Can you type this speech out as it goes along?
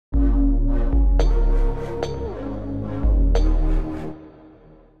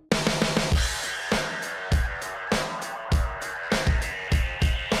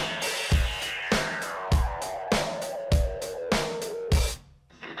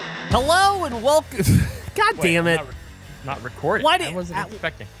Hello and welcome. God damn it! Not recording. Why I wasn't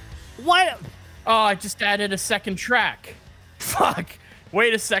expecting. Why? Oh, I just added a second track. Fuck.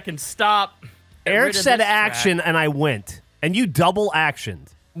 Wait a second. Stop. Eric said action, and I went, and you double actioned.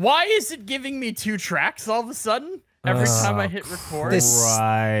 Why is it giving me two tracks all of a sudden every time I hit record? This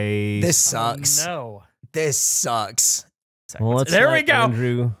sucks. Oh, no. This sucks. Well, There we go.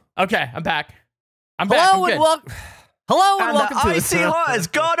 Andrew. Okay, I'm back. I'm back. I'm good. Hello and And welcome the to Icy Hot has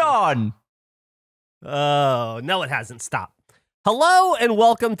gone on. Oh, no, it hasn't. Stop. Hello and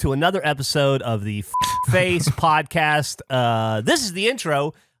welcome to another episode of the KFace podcast. This is the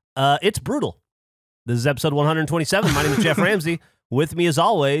intro. It's brutal. This is episode 127. My name is Geoff Ramsey. With me, as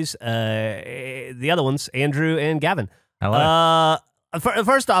always, the other ones, Andrew and Gavin. Hello.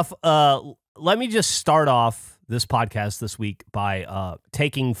 First off, let me just start off this podcast this week by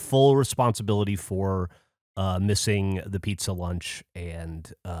taking full responsibility for missing the pizza lunch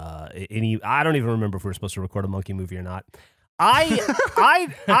and I don't even remember if we were supposed to record a monkey movie or not.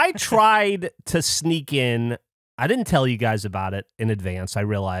 I tried to sneak in. I didn't tell you guys about it in advance. I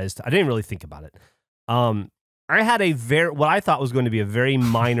realized I didn't really think about it. I had what I thought was going to be a very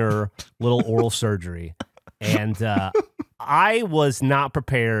minor little oral surgery, and I was not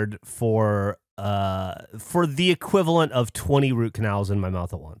prepared for the equivalent of 20 root canals in my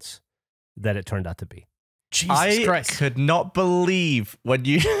mouth at once that it turned out to be. Jesus Christ. Could not believe when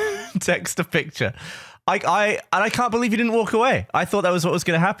you text a picture. I can't believe you didn't walk away. I thought that was what was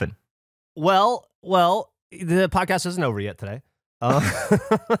going to happen. Well, the podcast isn't over yet today.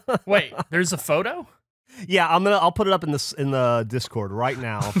 Wait, there's a photo? Yeah, I'll put it up in the Discord right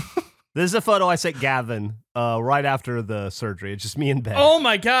now. This is a photo I sent Gavin right after the surgery. It's just me in bed. Oh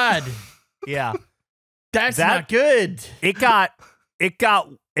my God. Yeah. That's not good. It got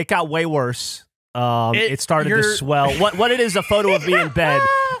way worse. It started to swell. What it is, a photo of me in bed,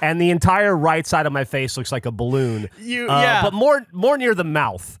 and the entire right side of my face looks like a balloon. But more near the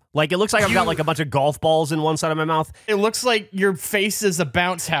mouth. Like, it looks like I've got like a bunch of golf balls in one side of my mouth. It looks like your face is a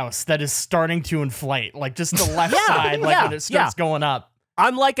bounce house that is starting to inflate. Like, just the left side, like when it starts going up.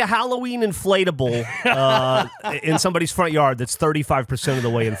 I'm like a Halloween inflatable in somebody's front yard that's 35% of the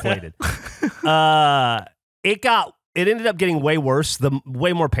way inflated. It ended up getting way worse,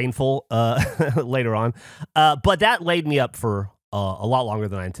 way more painful later on. But that laid me up for a lot longer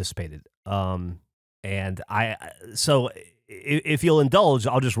than I anticipated. So if you'll indulge,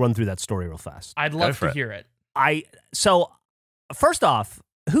 I'll just run through that story real fast. I'd love to hear it. So first off,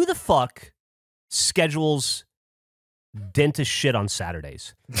 who the fuck schedules dentist shit on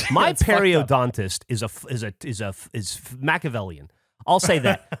Saturdays? My periodontist is Machiavellian. I'll say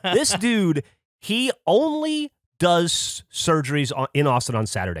that. This dude, he only does surgeries in Austin on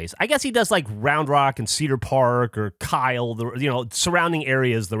Saturdays. I guess he does like Round Rock and Cedar Park or Kyle, surrounding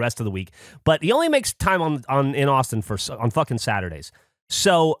areas the rest of the week. But he only makes time in Austin on fucking Saturdays.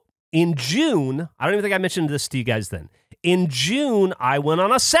 So in June, I don't even think I mentioned this to you guys then. In June, I went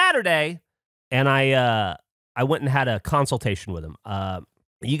on a Saturday and I went and had a consultation with him.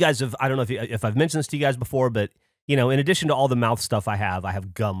 You guys have, I don't know if I've mentioned this to you guys before, but in addition to all the mouth stuff I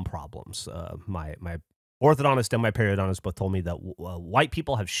have gum problems. My orthodontist and my periodontist both told me that white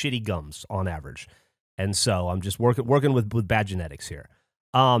people have shitty gums on average. And so I'm just working with bad genetics here.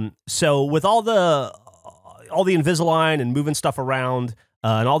 So with all the Invisalign and moving stuff around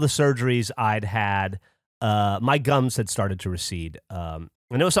and all the surgeries I'd had, my gums had started to recede. And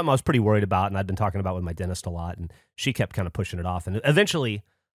it was something I was pretty worried about, and I'd been talking about with my dentist a lot, and she kept kind of pushing it off. And eventually,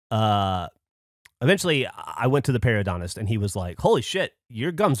 I went to the periodontist, and he was like, "Holy shit,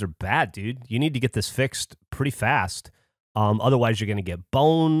 your gums are bad, dude. You need to get this fixed pretty fast. Otherwise, you're going to get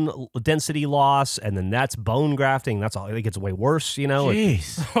bone density loss, and then that's bone grafting. That's all. It gets way worse,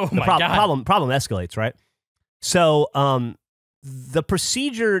 Jeez. Oh my God. Problem escalates, right? So, the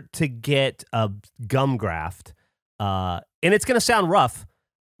procedure to get a gum graft, and it's going to sound rough,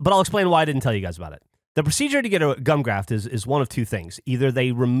 but I'll explain why I didn't tell you guys about it. The procedure to get a gum graft is one of two things. Either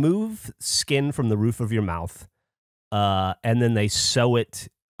they remove skin from the roof of your mouth, and then they sew it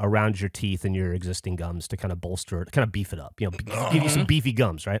around your teeth and your existing gums to kind of bolster it, kind of beef it up, give you some beefy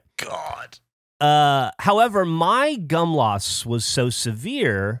gums, right? God. However, my gum loss was so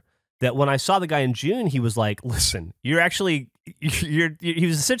severe that when I saw the guy in June, he was like, "Listen, he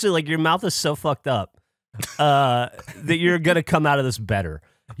was essentially like, your mouth is so fucked up that you're gonna come out of this better.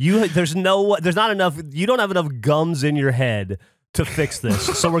 You don't have enough gums in your head to fix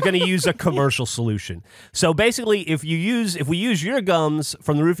this. So we're going to use a commercial solution. So basically, if we use your gums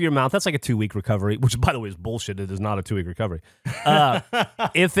from the roof of your mouth, that's like a 2-week recovery, which by the way is bullshit. It is not a 2-week recovery.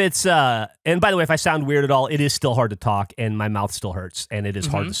 If it's and by the way, if I sound weird at all, it is still hard to talk and my mouth still hurts and it is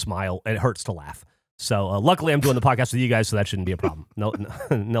hard to smile and it hurts to laugh. So luckily I'm doing the podcast with you guys, so that shouldn't be a problem.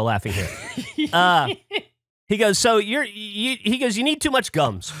 No laughing here. He goes, so he goes, you need too much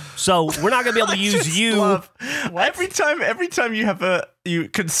gums. So we're not going to be able to use you. Every time you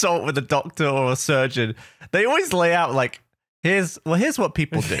consult with a doctor or a surgeon, they always lay out like, here's what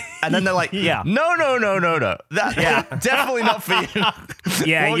people do. And then they're like, yeah, no. That definitely not for you.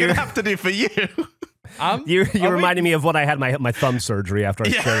 Yeah, what we're going to have to do for you. You're reminding me of when I had my thumb surgery after I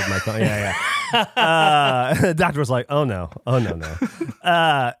shared my thumb. Yeah. The doctor was like, oh no.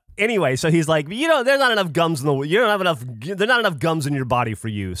 Anyway, so he's like, there's not enough gums there's not enough gums in your body for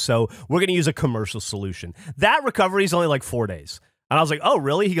you. So we're going to use a commercial solution. That recovery is only like 4 days. And I was like, oh,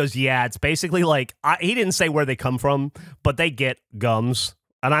 really? He goes, yeah, it's basically like, he didn't say where they come from, but they get gums.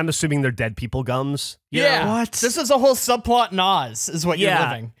 And I'm assuming they're dead people gums. Yeah. What? This is a whole subplot in Oz is what you're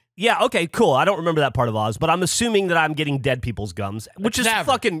living. Yeah, okay, cool. I don't remember that part of Oz, but I'm assuming that I'm getting dead people's gums, which is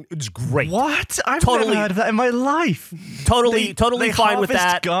it's great. What? I've never heard of that in my life. Totally fine with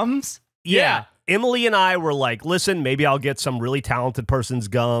that. Gums? Yeah. Emily and I were like, listen, maybe I'll get some really talented person's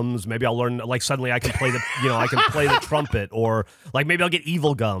gums. Maybe I'll learn, like, suddenly I can play the trumpet, or like maybe I'll get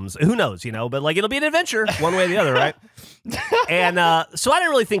evil gums. Who knows, but like it'll be an adventure one way or the other, right? And so I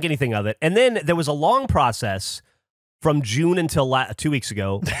didn't really think anything of it. And then there was a long process from June until 2 weeks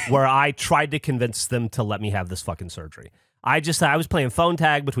ago, where I tried to convince them to let me have this fucking surgery. I was playing phone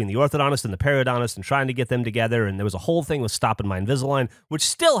tag between the orthodontist and the periodontist and trying to get them together, and there was a whole thing with stopping my Invisalign, which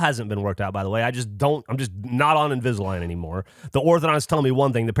still hasn't been worked out, by the way. I'm just not on Invisalign anymore. The orthodontist telling me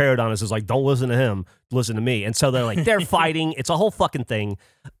one thing, the periodontist is like, don't listen to him, listen to me. And so they're fighting. It's a whole fucking thing.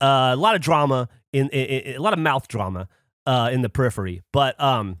 A lot of drama, a lot of mouth drama in the periphery. But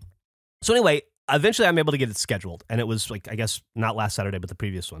so anyway, eventually I'm able to get it scheduled, and it was like, I guess not last Saturday, but the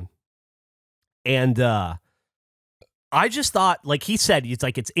previous one. And I just thought, like he said, you're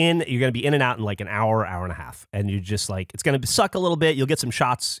going to be in and out in like an hour and a half, and you're just like, it's going to suck a little bit. You'll get some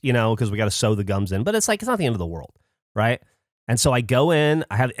shots, because we got to sew the gums in, but it's like, it's not the end of the world, right? And so I go in,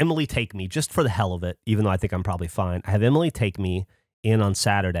 I have Emily take me just for the hell of it, even though I think I'm probably fine. I have Emily take me in on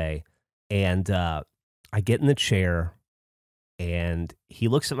Saturday, and I get in the chair, and he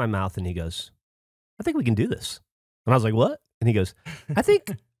looks at my mouth and he goes, I think we can do this. And I was like, what? And he goes, I think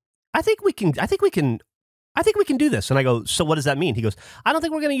we can do this. And I go, so what does that mean? He goes, I don't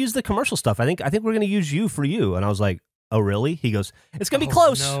think we're going to use the commercial stuff. I think we're going to use you for you. And I was like, oh, really? He goes, it's going to be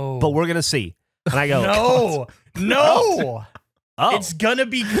close, but we're going to see. And I go, no. Oh. It's going to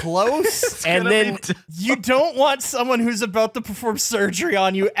be close. And then you don't want someone who's about to perform surgery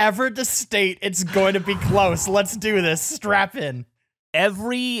on you ever to state it's going to be close. Let's do this. Strap in.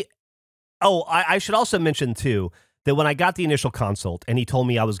 I should also mention, too, that when I got the initial consult and he told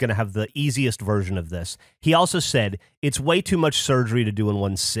me I was going to have the easiest version of this, he also said, it's way too much surgery to do in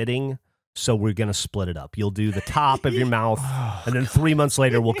one sitting, so we're going to split it up. You'll do the top of your mouth, and then 3 months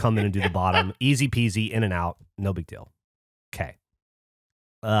later, we'll come in and do the bottom. Easy peasy, in and out. No big deal. Okay.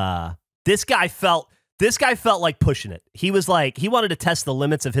 This guy felt like pushing it. He was like, he wanted to test the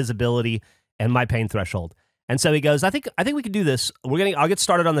limits of his ability and my pain threshold. And so he goes, I think we can do this. I'll get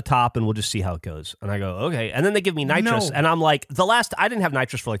started on the top and we'll just see how it goes. And I go, okay. And then they give me nitrous. And I'm like, I didn't have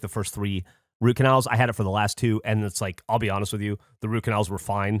nitrous for like the first 3 root canals. I had it for the last 2. And it's like, I'll be honest with you, the root canals were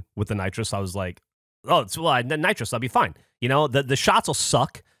fine with the nitrous. I was like, nitrous, I'll be fine. The shots will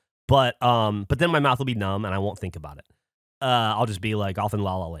suck, but then my mouth will be numb and I won't think about it. I'll just be like off in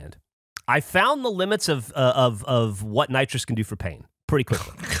La La Land. I found the limits of what nitrous can do for pain pretty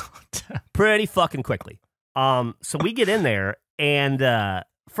quickly. Pretty fucking quickly. So we get in there, and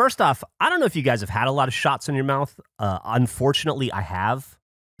first off, I don't know if you guys have had a lot of shots in your mouth. Unfortunately, I have,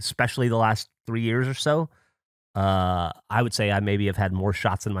 especially the last 3 years or so. I would say I maybe have had more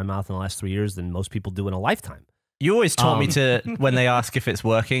shots in my mouth in the last 3 years than most people do in a lifetime. You always taught me to, when they ask if it's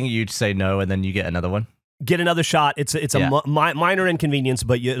working, you'd say no, and then you get another one. Get another shot. It's a minor inconvenience,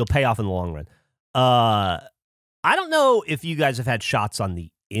 but it'll pay off in the long run. I don't know if you guys have had shots on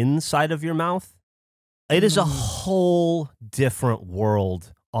the inside of your mouth. It is a whole different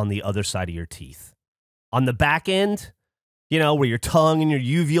world on the other side of your teeth. On the back end, where your tongue and your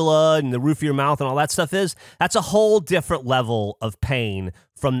uvula and the roof of your mouth and all that stuff is, that's a whole different level of pain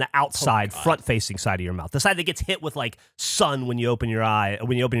from the outside, front-facing side of your mouth. The side that gets hit with like sun when you open your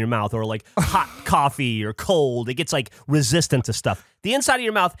mouth, or like hot coffee or cold. It gets like resistant to stuff. The inside of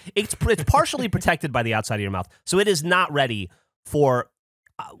your mouth, it's partially protected by the outside of your mouth, so it is not ready for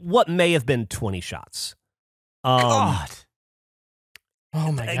what may have been 20 shots. God.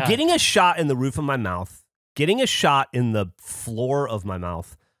 Oh my God. Getting a shot in the roof of my mouth, getting a shot in the floor of my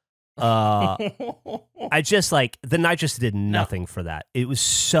mouth. I just like the nitrous did nothing for that. It was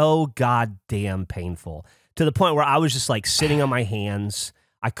so goddamn painful to the point where I was just like sitting on my hands.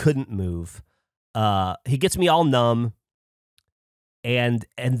 I couldn't move. He gets me all numb. And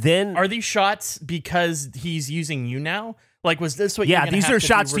then are these shots because he's using you now? Like, was this what? Yeah, you're these have are to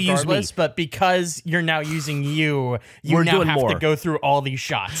shots do to use me. But because you're now using you We're now doing have more. to go through all these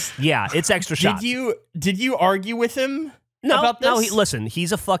shots. Yeah, it's extra shots. Did you argue with him? No, about this? listen,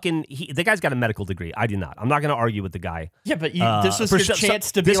 he's a fucking... the guy's got a medical degree. I do not. I'm not going to argue with the guy. Yeah, but this was your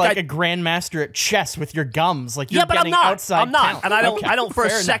chance to be like a grandmaster at chess with your gums. Like, you're but I'm getting not. outside I'm not. count. And I don't, Okay, I don't for a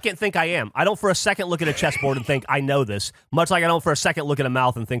fair enough. second think I am. I don't for a second look at a chessboard and think I know this. Much like I don't for a second look at a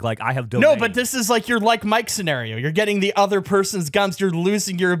mouth and think like I have domain. No, but this is like your like Mike scenario. You're getting the other person's gums. You're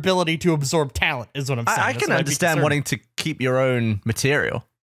losing your ability to absorb talent, is what I'm saying. I That's can why I'd be understand concerned. wanting to keep your own material.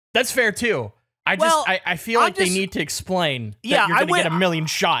 That's fair, too. I feel like they need to explain that you're going to get a million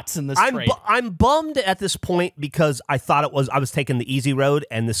shots in this trade. I'm bummed at this point because I thought I was taking the easy road,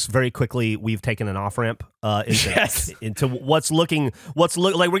 and this very quickly we've taken an off ramp into what's looking like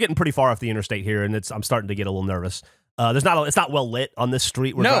we're getting pretty far off the interstate here, and I'm starting to get a little nervous. It's not well lit on this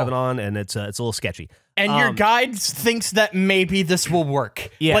street we're driving on, and it's a little sketchy. And your guide thinks that maybe this will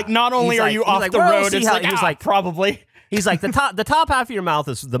work. Yeah. Like, not only are you off the road, it's like, probably. He's like, the top half of your mouth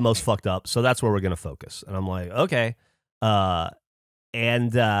is the most fucked up, so that's where we're gonna focus. And I'm like, okay.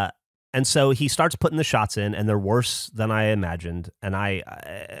 And so he starts putting the shots in, and they're worse than I imagined, and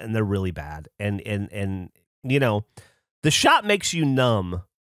they're really bad. And you know, the shot makes you numb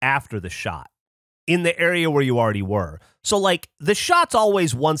after the shot in the area where you already were. So like the shot's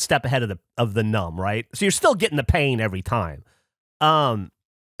always one step ahead of the numb, right? So you're still getting the pain every time. And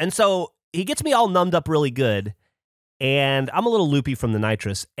so he gets me all numbed up really good. And I'm a little loopy from the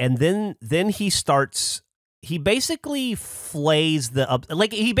nitrous, and then he basically flays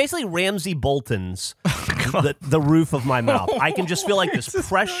he basically Ramsey Boltons the roof of my mouth. I can just feel like this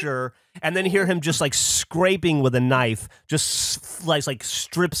pressure, and then hear him just like scraping with a knife, just like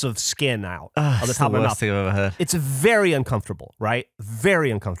strips of skin out of the top of my mouth. Thing I've ever heard. It's very uncomfortable, right? Very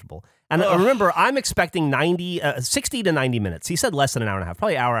uncomfortable. And remember, I'm expecting 60 to 90 minutes. He said less than an hour and a half,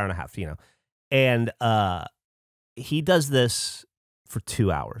 probably an hour and a half, you know. And he does this for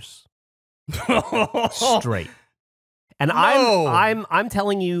 2 hours straight. And I'm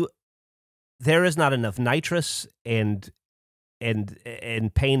telling you, there is not enough nitrous and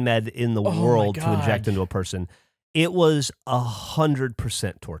pain med in the world to inject into a person. It was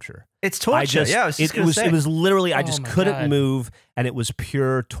 100% torture. It's torture. It was literally, I just couldn't move, and it was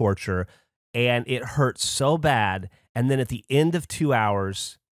pure torture, and it hurt so bad. And then at the end of 2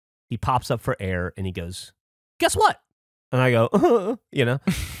 hours, he pops up for air and he goes, "Guess what?" And I go, you know,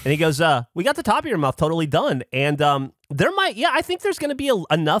 and he goes, "We got the top of your mouth totally done." And I think there's going to be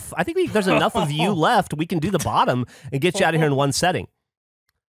enough. I think there's enough of you left. We can do the bottom and get you out of here in one setting.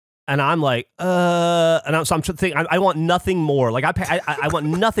 And I'm like, and so I'm thinking, I want nothing more. Like I want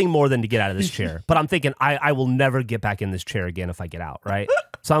nothing more than to get out of this chair. But I'm thinking, I will never get back in this chair again if I get out, right?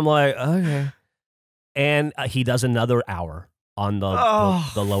 So I'm like, okay. And he does another hour on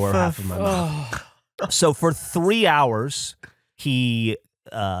the lower half of my mouth. So for 3 hours, he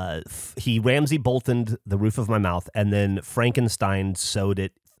Ramsey Boltoned the roof of my mouth, and then Frankenstein sewed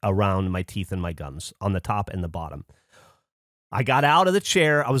it around my teeth and my gums on the top and the bottom. I got out of the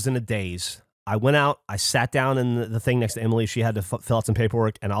chair. I was in a daze. I went out. I sat down in the thing next to Emily. She had to fill out some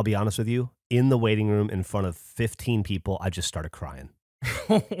paperwork, and I'll be honest with you, in the waiting room in front of 15 people, I just started crying.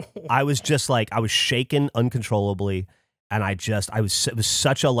 I was just like, I was shaken uncontrollably, and it was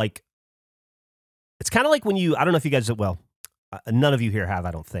such a like. It's kind of like when I don't know if you guys, well, none of you here have,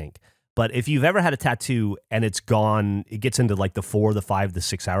 I don't think. But if you've ever had a tattoo and it's gone, it gets into like the 4, the 5, the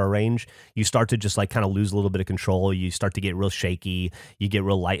 6 hour range, you start to just like kind of lose a little bit of control. You start to get real shaky. You get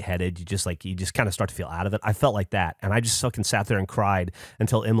real lightheaded. You just kind of start to feel out of it. I felt like that. And I just fucking sat there and cried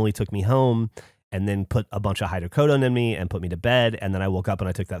until Emily took me home and then put a bunch of hydrocodone in me and put me to bed. And then I woke up and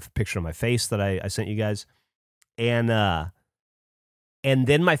I took that picture of my face that I sent you guys. And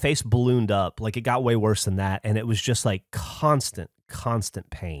then my face ballooned up. Like it got way worse than that. And it was just like constant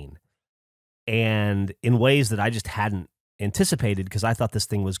pain. And in ways that I just hadn't anticipated, because I thought this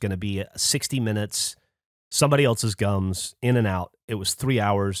thing was going to be 60 minutes, somebody else's gums, in and out. It was 3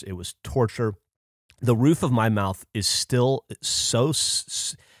 hours. It was torture. The roof of my mouth is still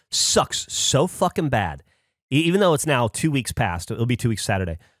sucks so fucking bad. Even though it's now 2 weeks past, it'll be 2 weeks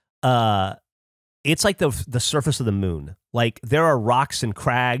Saturday. it's like the surface of the moon. Like there are rocks and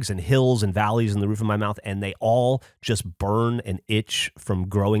crags and hills and valleys in the roof of my mouth, and they all just burn and itch from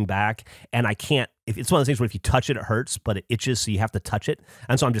growing back. And I can't. If it's one of those things where if you touch it, it hurts, but it itches, so you have to touch it.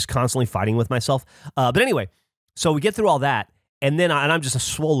 And so I'm just constantly fighting with myself. But anyway, so we get through all that, and then I'm just a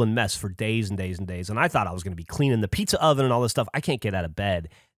swollen mess for days and days and days. And I thought I was going to be cleaning the pizza oven and all this stuff. I can't get out of bed.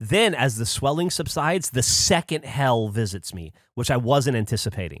 Then, as the swelling subsides, the second hell visits me, which I wasn't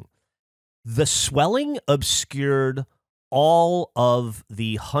anticipating. The swelling obscured all of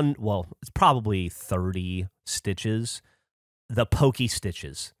the it's probably 30 stitches, the pokey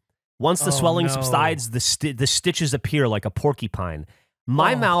stitches. Once the swelling subsides, the stitches appear like a porcupine.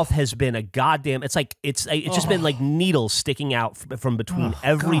 My mouth has been a goddamn. It's just been like needles sticking out from between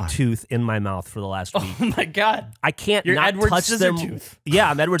every tooth in my mouth for the last week. Oh my God! I can't You're not Edward touch them. Scissortooth.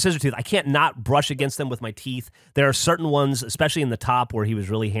 Yeah, I'm Edward Scissortooth. I can't not brush against them with my teeth. There are certain ones, especially in the top, where he was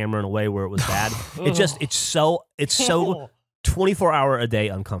really hammering away where it was bad. It's so 24-hour a day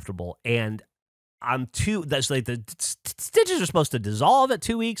uncomfortable, and that's like the stitches are supposed to dissolve at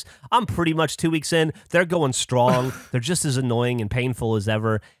 2 weeks. I'm pretty much 2 weeks in. They're going strong. They're just as annoying and painful as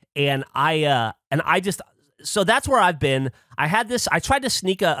ever. And so that's where I've been. I tried to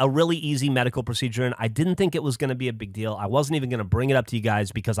sneak a really easy medical procedure in. I didn't think it was going to be a big deal. I wasn't even going to bring it up to you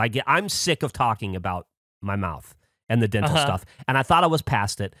guys because I'm sick of talking about my mouth and the dental stuff. And I thought I was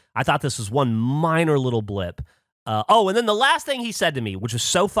past it. I thought this was one minor little blip. And then the last thing he said to me, which was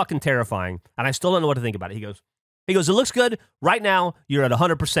so fucking terrifying, and I still don't know what to think about it. He goes, it looks good. Right now, you're at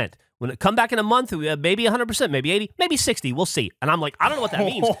 100%. When it come back in a month, maybe 100%, maybe 80, maybe 60. We'll see. And I'm like, I don't know what that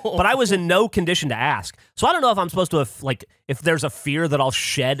means, but I was in no condition to ask. So I don't know if I'm supposed to, if there's a fear that I'll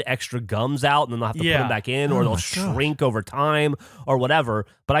shed extra gums out and then I'll have to put them back in, or they'll shrink over time or whatever.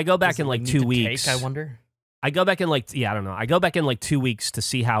 But I go back in like 2 weeks. I wonder. I go back in I don't know. I go back in like 2 weeks to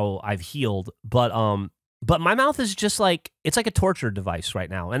see how I've healed. But my mouth is just it's like a torture device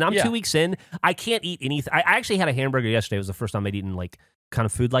right now. And I'm 2 weeks in. I can't eat anything. I actually had a hamburger yesterday. It was the first time I'd eaten kind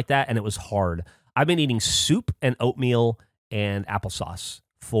of food like that, and it was hard. I've been eating soup and oatmeal and applesauce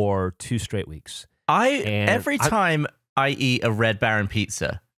for 2 straight weeks. Every time I eat a Red Baron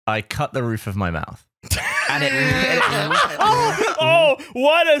pizza, I cut the roof of my mouth. And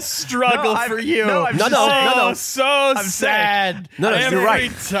what a struggle for you. No, so sad. No, you're right.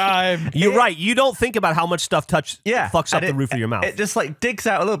 Every time. You're right. You don't think about how much stuff fucks up the roof of your mouth. It just digs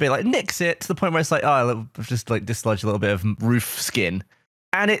out a little bit, nicks it to the point where it's I'll just dislodge a little bit of roof skin.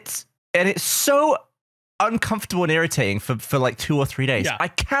 And it's so uncomfortable and irritating for 2 or 3 days. Yeah. I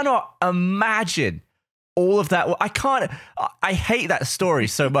cannot imagine all of that. I hate that story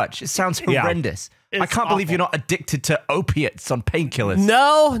so much. It sounds horrendous. I can't believe you're not addicted to opiates on painkillers.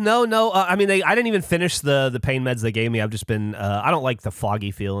 No. I mean, I didn't even finish the pain meds they gave me. I've just been. I don't like the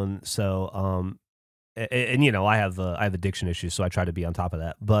foggy feeling. So, and I have addiction issues, so I try to be on top of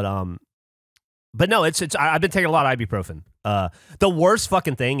that. But no, I've been taking a lot of ibuprofen. The worst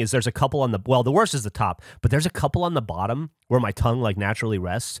fucking thing is there's a couple on the worst is the top, but there's a couple on the bottom where my tongue naturally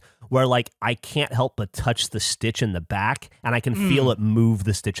rests, where I can't help but touch the stitch in the back, and I can feel it move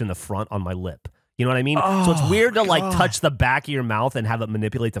the stitch in the front on my lip. You know what I mean? So it's weird to touch the back of your mouth and have it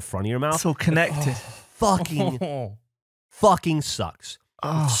manipulate the front of your mouth. So connected. Fucking sucks.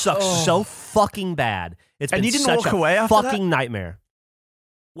 It sucks so fucking bad. It's been you didn't such walk a away after fucking nightmare.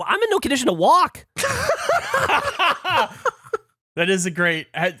 Well, I'm in no condition to walk. That is a great.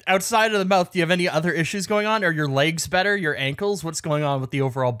 Outside of the mouth, do you have any other issues going on? Are your legs better? Your ankles? What's going on with the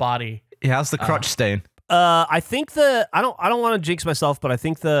overall body? Yeah, how's the crotch stain? I think I don't want to jinx myself, but I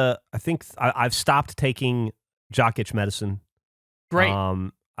think I've stopped taking jock itch medicine. Great.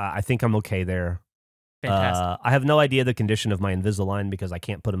 I think I'm okay there. Fantastic. I have no idea the condition of my Invisalign because I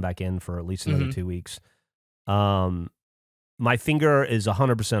can't put them back in for at least another 2 weeks. My finger is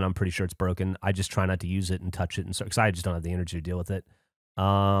 100%. I'm pretty sure it's broken. I just try not to use it and touch it, because I just don't have the energy to deal with it.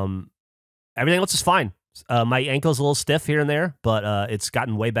 Everything else is fine. My ankle's a little stiff here and there, but it's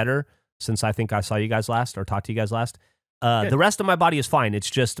gotten way better since I think I saw you guys last or talked to you guys last. The rest of my body is fine. It's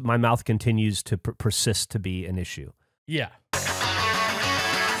just my mouth continues to persist to be an issue. Yeah.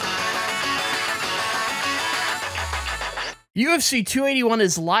 UFC 281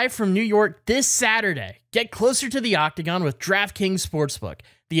 is live from New York this Saturday. Get closer to the octagon with DraftKings Sportsbook,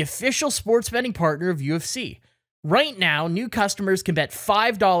 the official sports betting partner of UFC. Right now, new customers can bet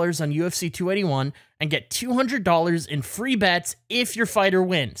 $5 on UFC 281 and get $200 in free bets if your fighter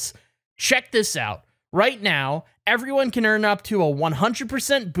wins. Check this out. Right now, everyone can earn up to a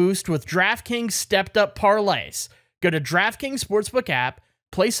 100% boost with DraftKings stepped-up parlays. Go to DraftKings Sportsbook app,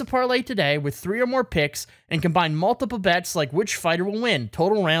 place a parlay today with 3 or more picks, and combine multiple bets like which fighter will win,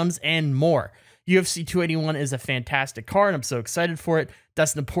 total rounds, and more. UFC 281 is a fantastic card. I'm so excited for it.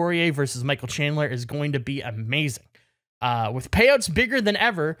 Dustin Poirier versus Michael Chandler is going to be amazing. With payouts bigger than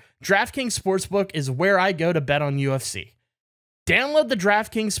ever, DraftKings Sportsbook is where I go to bet on UFC. Download the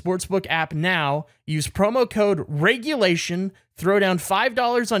DraftKings Sportsbook app now, use promo code REGULATION, throw down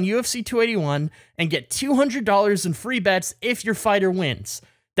 $5 on UFC 281, and get $200 in free bets if your fighter wins.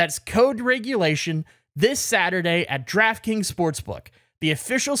 That's code REGULATION this Saturday at DraftKings Sportsbook, the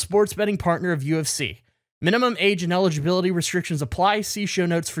official sports betting partner of UFC. Minimum age and eligibility restrictions apply. See show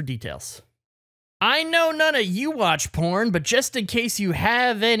notes for details. I know none of you watch porn, but just in case you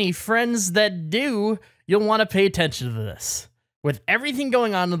have any friends that do, you'll want to pay attention to this. With everything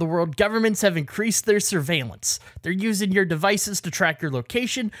going on in the world, governments have increased their surveillance. They're using your devices to track your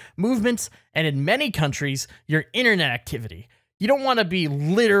location, movements, and in many countries, your internet activity. You don't want to be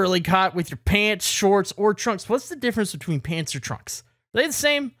literally caught with your pants, shorts, or trunks. What's the difference between pants or trunks? Are they the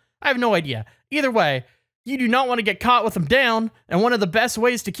same? I have no idea. Either way, you do not want to get caught with them down, and one of the best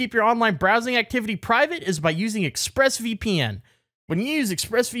ways to keep your online browsing activity private is by using ExpressVPN. When you use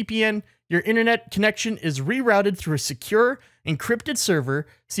ExpressVPN, your internet connection is rerouted through a secure, encrypted server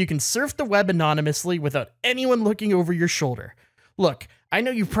so you can surf the web anonymously without anyone looking over your shoulder. Look, I know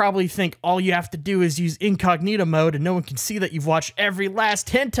you probably think all you have to do is use incognito mode and no one can see that you've watched every last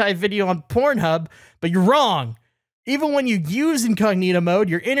hentai video on Pornhub, but you're wrong. Even when you use incognito mode,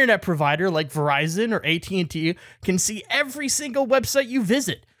 your internet provider like Verizon or AT&T can see every single website you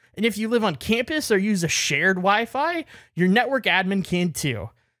visit. And if you live on campus or use a shared Wi-Fi, your network admin can too.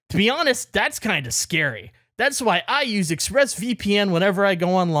 To be honest, that's kind of scary. That's why I use ExpressVPN whenever I go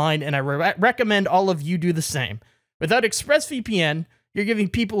online, and I recommend all of you do the same. Without ExpressVPN, you're giving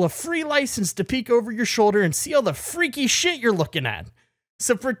people a free license to peek over your shoulder and see all the freaky shit you're looking at.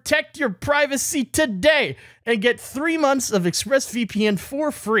 So protect your privacy today and get 3 months of ExpressVPN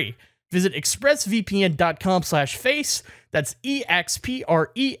for free. Visit expressvpn.com/face. That's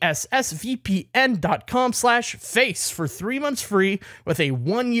expressvpn.com/face for 3 months free with a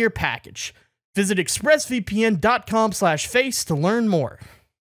 1-year package. Visit expressvpn.com/face to learn more.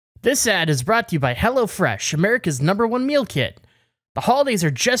 This ad is brought to you by HelloFresh, America's #1 meal kit. The holidays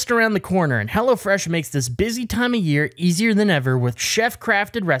are just around the corner, and HelloFresh makes this busy time of year easier than ever with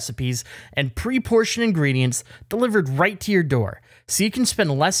chef-crafted recipes and pre-portioned ingredients delivered right to your door, so you can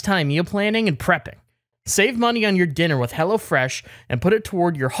spend less time meal planning and prepping. Save money on your dinner with HelloFresh and put it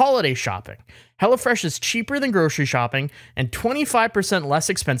toward your holiday shopping. HelloFresh is cheaper than grocery shopping and 25% less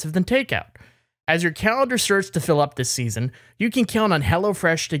expensive than takeout. As your calendar starts to fill up this season, you can count on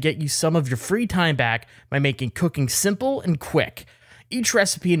HelloFresh to get you some of your free time back by making cooking simple and quick. Each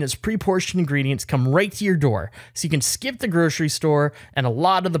recipe and its pre-portioned ingredients come right to your door, so you can skip the grocery store and a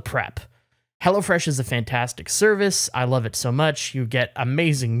lot of the prep. HelloFresh is a fantastic service. I love it so much. You get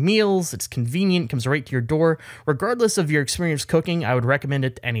amazing meals. It's convenient, comes right to your door. Regardless of your experience cooking, I would recommend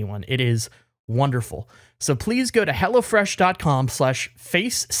it to anyone. It is wonderful. So please go to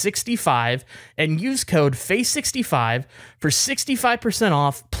HelloFresh.com/face65 and use code FACE65 for 65%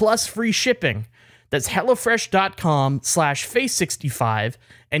 off plus free shipping. That's HelloFresh.com/face65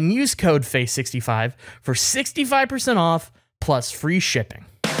 and use code FACE65 for 65% off plus free shipping.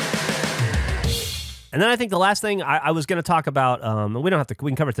 And then I think the last thing I was going to talk about, we don't have to,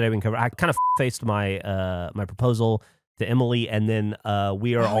 we can cover it today. We can cover. I kind of faced my my proposal to Emily, and then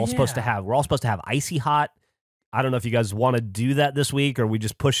we are all supposed to have. We're all supposed to have Icy Hot. I don't know if you guys want to do that this week, or we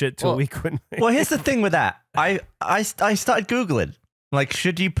just push it to a week. Well, here's the thing with that. I started Googling, like,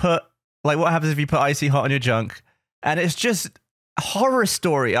 should you put, like, what happens if you put Icy Hot on your junk? And it's just horror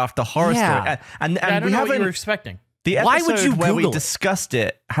story after horror story. And I don't we know haven't. what you were expecting. The episode Why would you where Google we discussed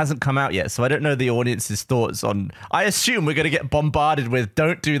it hasn't come out yet, so I don't know the audience's thoughts on. I assume we're going to get bombarded with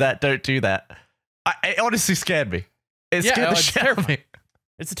 "Don't do that, don't do that." It honestly scared me. It scared the shit out of me.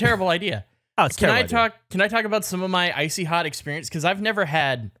 It's a terrible idea. Oh, it's Can I terrible talk? Can I talk about some of my Icy Hot experience? Because I've never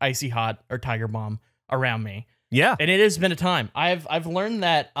had Icy Hot or Tiger Bomb around me. Yeah, and it has been a time. I've learned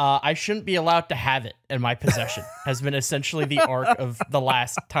that I shouldn't be allowed to have it in my possession. Has been essentially the arc of the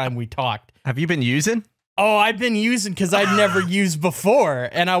last time we talked. Have you been using? Oh, I've been using because I'd never used before,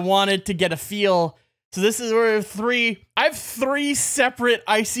 and I wanted to get a feel. So this is where I have 3 separate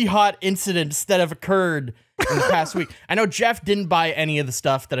Icy Hot incidents that have occurred in the past week. I know Geoff didn't buy any of the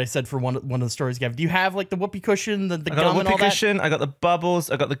stuff that I said for one of the stories, Gavin. Do you have like the whoopee cushion, the gum, and all that? Cushion, I got the bubbles,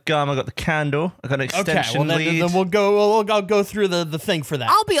 I got the gum, I got the candle, I got an extension lead. Then we'll go through the thing for that.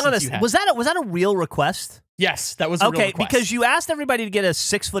 I'll be honest. Was that a real request? Yes, that was a real request. Because you asked everybody to get a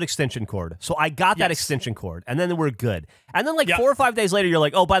 6-foot extension cord, so I got that extension cord, and then we're good. And then 4 or 5 days later, you're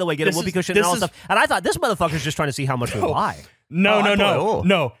like, oh, by the way, get a whoopee cushion and all that stuff. And I thought this motherfucker's just trying to see how much we buy.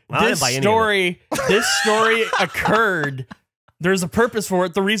 No. This story occurred. There's a purpose for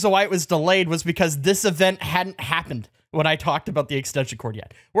it. The reason why it was delayed was because this event hadn't happened when I talked about the extension cord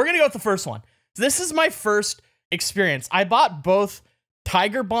yet. We're going to go with the first one. This is my first experience. I bought both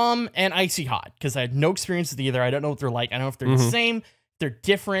Tiger Balm and Icy Hot because I had no experience with either. I don't know what they're like. I don't know if they're the same. They're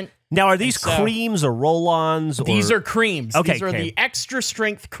different. Now, are these creams or roll-ons? These are creams. Okay, these are the extra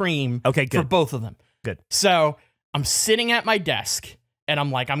strength cream for both of them. Good. So I'm sitting at my desk, and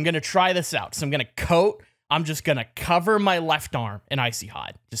I'm like, I'm going to try this out. So I'm just going to cover my left arm in Icy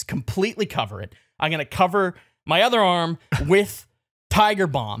Hot. Just completely cover it. I'm going to cover my other arm with Tiger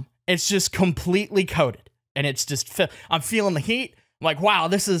Balm. It's just completely coated. And it's just, I'm feeling the heat. I'm like, wow,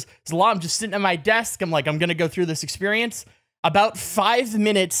 this is a lot. I'm just sitting at my desk. I'm like, I'm going to go through this experience. About 5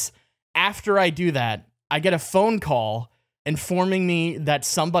 minutes after I do that, I get a phone call informing me that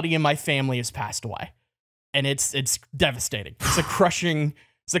somebody in my family has passed away. And it's devastating. It's a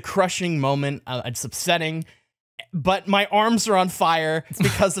crushing moment. It's upsetting. But my arms are on fire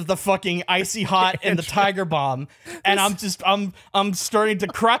because of the fucking Icy Hot and the Tiger Balm. And I'm starting to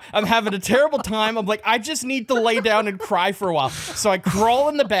cry. I'm having a terrible time. I'm like, I just need to lay down and cry for a while. So I crawl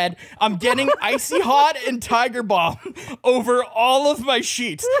in the bed. I'm getting Icy Hot and Tiger Balm over all of my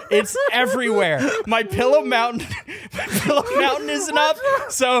sheets. It's everywhere. My pillow mountain isn't up.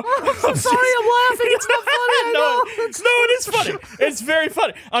 So I'm sorry, I'm laughing. It's not funny. No, it is funny. It's very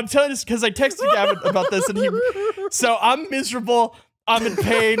funny. I'm telling this because I texted Gavin about this, and so I'm miserable. I'm in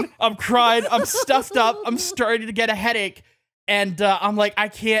pain. I'm crying. I'm stuffed up. I'm starting to get a headache. And I'm like, I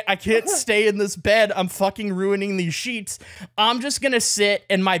can't stay in this bed. I'm fucking ruining these sheets. I'm just going to sit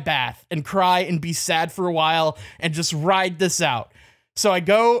in my bath and cry and be sad for a while and just ride this out. So I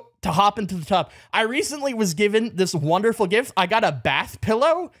go to hop into the tub. I recently was given this wonderful gift. I got a bath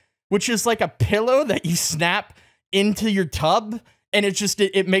pillow, which is like a pillow that you snap into your tub. And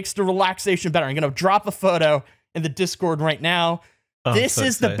it makes the relaxation better. I'm going to drop a photo in the Discord right now. This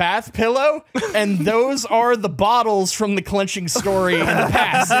is the bath pillow, and those are the bottles from the clenching story in the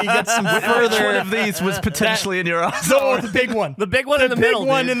past. So you get some further. Which one of these was potentially in your ass? No, the big one. The big one in the middle. The big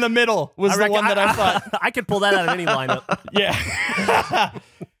one in the middle was the one that I thought. I could pull that out of any lineup. Yeah.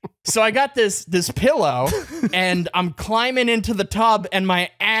 So I got this pillow, and I'm climbing into the tub, and my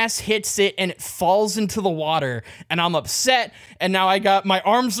ass hits it, and it falls into the water, and I'm upset, and now my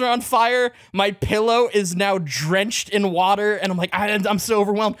arms are on fire, my pillow is now drenched in water, and I'm like, I'm so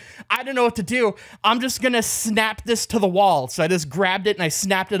overwhelmed. I don't know what to do. I'm just gonna snap this to the wall. So I just grabbed it, and I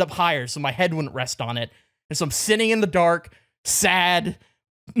snapped it up higher so my head wouldn't rest on it. And so I'm sitting in the dark, sad.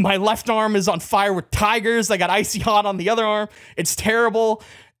 My left arm is on fire with tigers. I got Icy Hot on the other arm. It's terrible.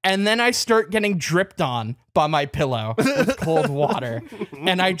 And then I start getting dripped on by my pillow with cold water.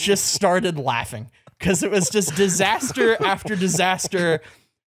 And I just started laughing because it was just disaster after disaster.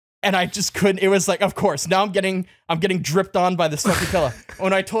 And I just couldn't. It was like, of course, now I'm getting dripped on by this fucking pillow.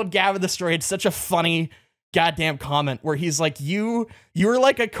 When I told Gavin the story, it's such a funny goddamn comment where he's like, you're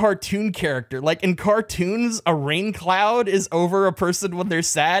like a cartoon character. Like in cartoons, a rain cloud is over a person when they're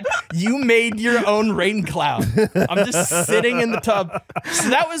sad. You made your own rain cloud. I'm just sitting in the tub.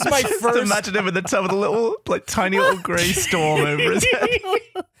 So that was my first. Imagine him in the tub with a little, like, tiny little gray storm over his head.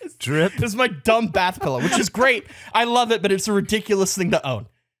 Drip. This is my dumb bath pillow, which is great. I love it, but it's a ridiculous thing to own.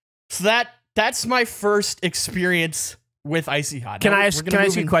 So that's my first experience with Icy Hot. Can I ask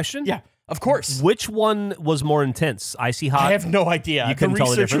you a question? Yeah. Of course. Which one was more intense? Icy Hot? I have no idea. You couldn't the tell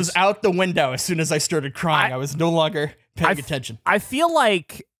the research difference? was out the window as soon as I started crying. I was no longer paying attention. I feel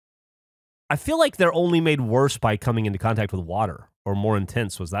like they're only made worse by coming into contact with water, or more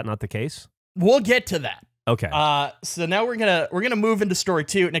intense. Was that not the case? We'll get to that. Okay. So now we're gonna move into story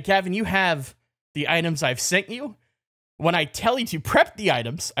 2. Now, Gavin, you have the items I've sent you. When I tell you to prep the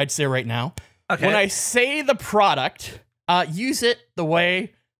items, I'd say right now. Okay. When I say the product, use it the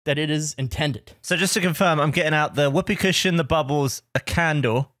way that it is intended. So just to confirm, I'm getting out the whoopee cushion, the bubbles, a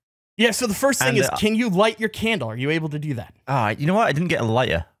candle. Yeah, so the first thing is, can you light your candle? Are you able to do that? You know what? I didn't get a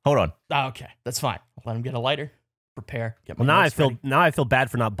lighter. Hold on. Oh, okay, that's fine. I'll let him get a lighter. Prepare. Get my now I feel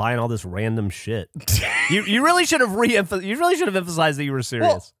bad for not buying all this random shit. you really should have emphasized that you were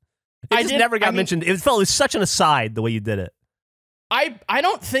serious. Well, never got mentioned. It was such an aside the way you did it. I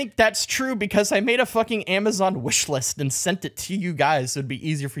don't think that's true because I made a fucking Amazon wish list and sent it to you guys so it'd be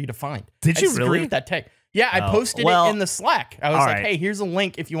easier for you to find. Did you really? With that tag. Yeah, I posted it in the Slack. I was like, hey, here's a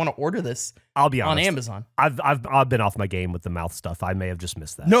link if you want to order this. I'll be honest. On Amazon. I've been off my game with the mouth stuff. I may have just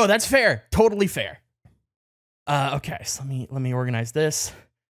missed that. No, that's fair. Totally fair. Okay, so let me organize this.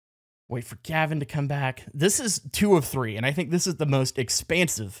 Wait for Gavin to come back. This is 2 of 3, and I think this is the most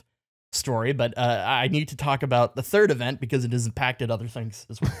expansive story, but I need to talk about the third event because it has impacted other things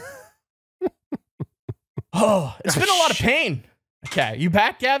as well. Oh, it's been a lot of pain. Okay, you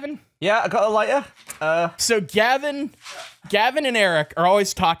back, Gavin? Yeah, I got a lighter. So Gavin and Eric are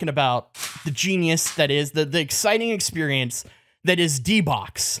always talking about the genius that is the exciting experience that is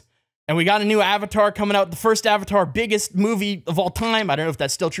D-Box. And we got a new Avatar coming out. The first Avatar, biggest movie of all time. I don't know if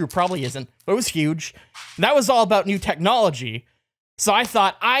that's still true. Probably isn't. But it was huge. And that was all about new technology. So I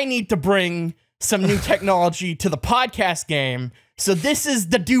thought I need to bring some new technology to the podcast game. So this is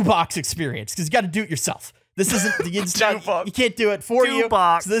the D-Box experience because you got to do it yourself. This isn't, it's not, you can't do it for you.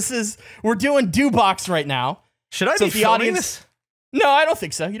 So we're doing D-Box right now. Should I be filming this? No, I don't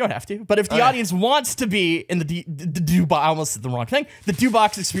think so. You don't have to. But if the audience wants to be in the D-Box, I almost said the wrong thing, the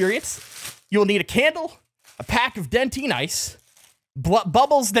D-Box experience, you'll need a candle, a pack of Dentine ice,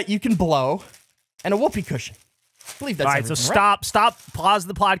 bubbles that you can blow, and a whoopee cushion. I believe that's all right. So stop, pause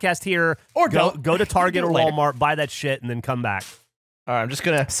the podcast here, or go to Target or Walmart, buy that shit, and then come back. All right, I'm just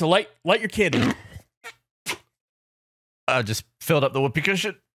gonna. So light your candle. I just filled up the whoopee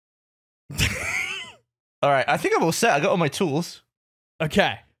cushion. All right, I think I'm all set. I got all my tools.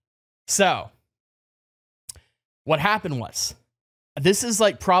 Okay, so what happened was, this is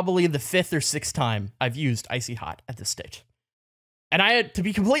like probably the 5th or 6th time I've used Icy Hot at this stage. And I had, to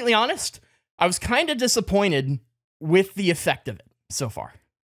be completely honest, I was kind of disappointed with the effect of it so far.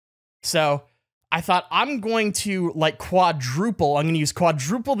 So I thought I'm going to like I'm going to use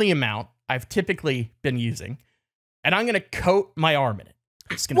quadruple the amount I've typically been using. And I'm going to coat my arm in it.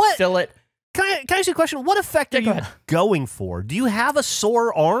 I'm just going to fill it. Can I ask you a question? What effect are you going for? Do you have a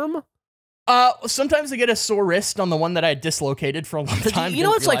sore arm? Sometimes I get a sore wrist on the one that I dislocated for a long time. You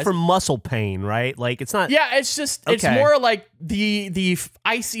know, it's like for muscle pain, right? Like it's not. Yeah, it's just it's more like the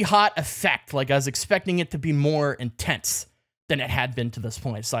Icy Hot effect. Like I was expecting it to be more intense than it had been to this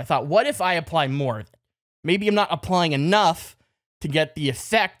point. So I thought, what if I apply more of it? Maybe I'm not applying enough to get the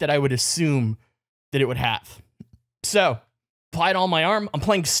effect that I would assume that it would have. So applied on my arm. I'm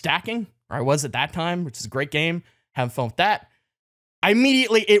playing Stacking, or I was at that time, which is a great game. Having fun with that.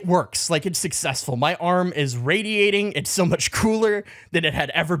 Immediately, it works. Like, it's successful. My arm is radiating. It's so much cooler than it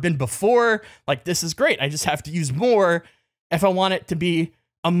had ever been before. Like, this is great. I just have to use more if I want it to be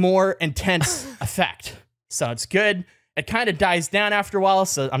a more intense effect. So it's good. It kind of dies down after a while,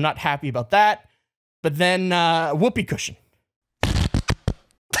 so I'm not happy about that. But then, whoopee cushion.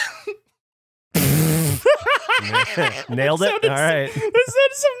 Nailed it. All right.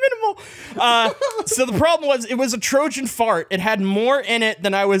 That's so minimal. So the problem was it was a Trojan fart. It had more in it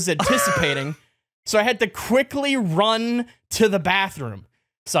than I was anticipating. So I had to quickly run to the bathroom.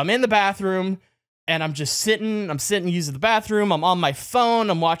 So I'm in the bathroom and I'm just sitting. I'm sitting using the bathroom. I'm on my phone.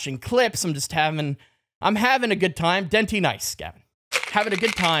 I'm watching clips. I'm having a good time. Dentine ice, Gavin. Having a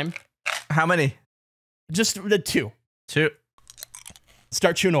good time. How many? Just the 2. 2.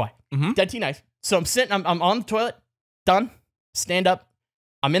 Start chewing away. Dentine ice. So I'm sitting, I'm on the toilet, done, stand up,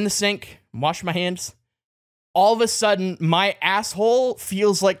 I'm in the sink, I'm washing my hands. All of a sudden, my asshole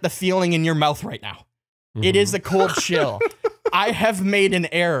feels like the feeling in your mouth right now. It is a cold chill. I have made an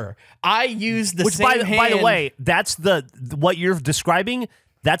error. I used the same hand. By the way, that's what you're describing,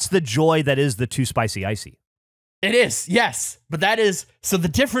 that's the joy that is the Too Spicy Icy. It is, yes. But that is, so the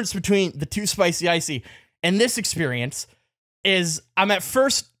difference between the Too Spicy Icy and this experience is I'm at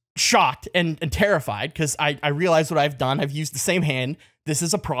first shocked and terrified because I realize what I've done. I've used the same hand. This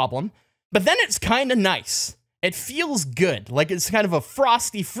is a problem. But then it's kind of nice. It feels good. Like it's kind of a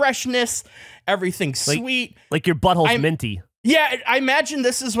frosty freshness. Everything's sweet. Like your butthole's minty. Yeah, I imagine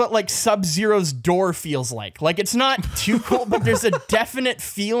this is what like Sub-Zero's door feels like. Like it's not too cold, but there's a definite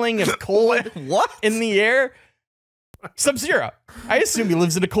feeling of cold in the air. Sub-Zero. I assume he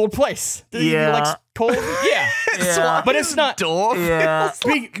lives in a cold place. Does he like cold? Yeah. But it's not. Yeah.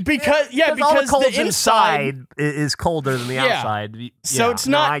 Because all the cold the inside is colder than the outside. So it's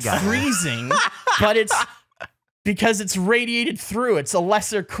not freezing, but it's because it's radiated through. It's a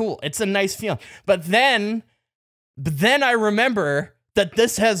lesser cool. It's a nice feeling. But then I remember that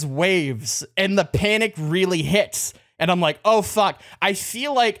this has waves and the panic really hits. And I'm like, oh, fuck. I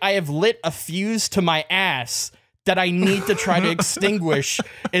feel like I have lit a fuse to my ass that I need to try to extinguish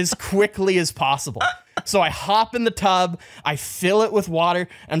as quickly as possible. So I hop in the tub, I fill it with water,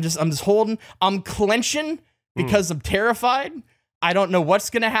 I'm just holding, I'm clenching because I'm terrified. I don't know what's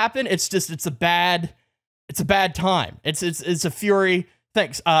gonna happen. It's a bad time. It's a fury.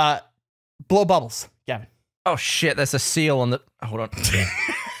 Thanks. Blow bubbles, Gavin. Oh shit, there's a seal on the hold on.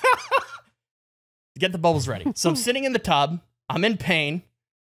 Get the bubbles ready. So I'm sitting in the tub, I'm in pain.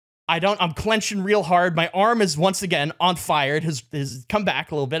 I'm clenching real hard. My arm is once again on fire. It has come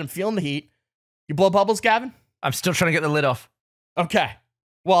back a little bit. I'm feeling the heat. You blow bubbles, Gavin? I'm still trying to get the lid off. Okay.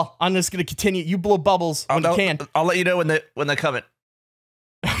 Well, I'm just going to continue. You blow bubbles when you can. I'll let you know when they're coming.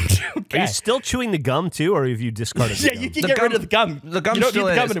 Okay. Are you still chewing the gum too, or have you discarded the gum? You can get rid of the gum. The gum you don't still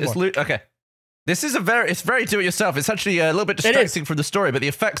need the gum is. anymore. Okay. This is it's very do-it-yourself. It's actually a little bit distracting from the story, but the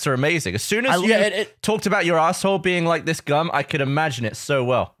effects are amazing. As soon as you talked about your asshole being like this gum, I could imagine it so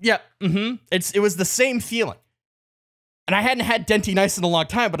well. Yeah. It was the same feeling. And I hadn't had Denty Nice in a long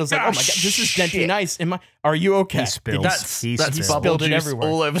time, but I was like, oh my God, this is Denty Nice. Are you okay? He spilled. That's bubble bubble juice juice everywhere.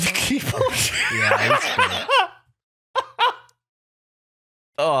 all over the keyboard. Yeah, he spilled.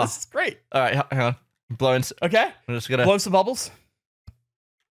 Oh, This is great. all right, hang on. I'm blowing. Okay. I'm just gonna Blow some bubbles.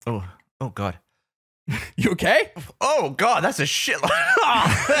 Oh God. You okay? Oh God, that's a shitload.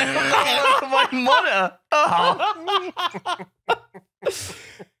 My monitor. Oh.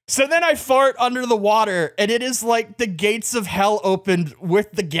 So then I fart under the water, and it is like the gates of hell opened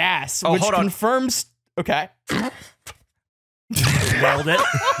with the gas, which hold on. confirms. Okay. Nailed it.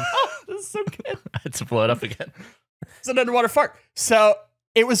 This is so good. I had to blow it up again. It's an underwater fart. So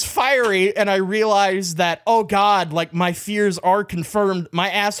it was fiery, and I realized that, oh God, like my fears are confirmed. My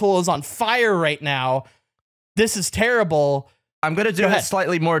asshole is on fire right now. This is terrible. I'm gonna do a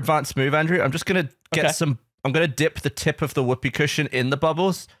slightly more advanced move, Andrew. I'm just gonna get some. I'm gonna dip the tip of the whoopee cushion in the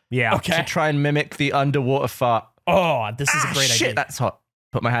bubbles. Yeah. Okay. To try and mimic the underwater fart. Oh, this is a great shit, idea. that's hot.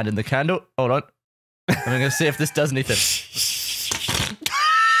 Put my hand in the candle. Hold on. I'm gonna see if this does anything.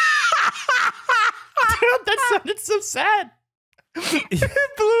 Dude, that sounded so sad. It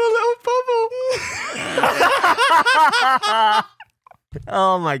blew a little bubble.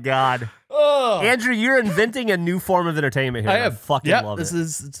 Oh my God. Oh. Andrew, you're inventing a new form of entertainment here. I fucking love it. This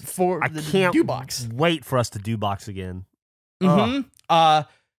is for I the can't do box. wait for us to do box again. Mm-hmm.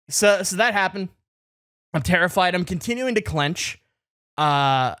 So that happened. I'm terrified. I'm continuing to clench.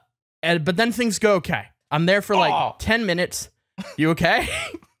 But then things go okay. I'm there for like 10 minutes. You okay?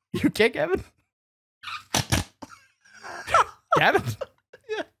 You okay, Gavin? Gavin?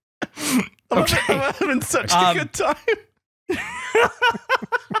 Yeah. Okay. I'm having such a good time.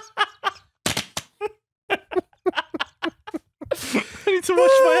 I need to wash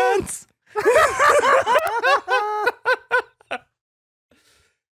my hands.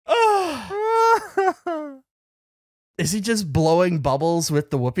 Is he just blowing bubbles with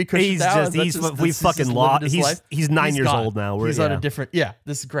the whoopee cushion? We fucking lost. He's 9 years old now. He's on a different. Yeah,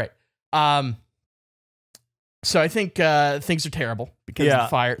 this is great. So I think things are terrible because of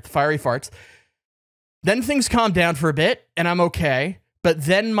the fiery farts. Then things calm down for a bit, and I'm okay. But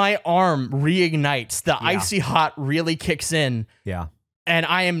then my arm reignites. The icy hot really kicks in. Yeah. And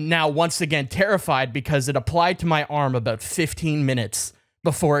I am now once again terrified because it applied to my arm about 15 minutes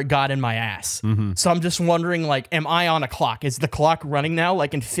before it got in my ass. Mm-hmm. So I'm just wondering, like, am I on a clock? Is the clock running now,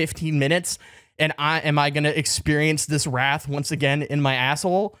 like in 15 minutes? And am I going to experience this wrath once again in my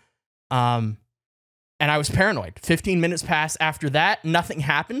asshole? And I was paranoid. 15 minutes pass after that. Nothing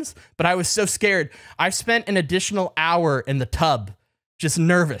happens. But I was so scared. I spent an additional hour in the tub, just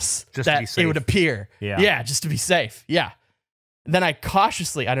nervous that it would appear. Yeah, just to be safe. Yeah. Then I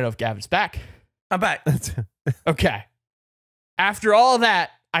cautiously, I don't know if Gavin's back. I'm back. Okay. After all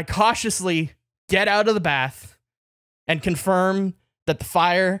that, I cautiously get out of the bath and confirm that the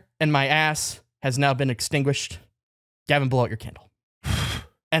fire in my ass has now been extinguished. Gavin, blow out your candle.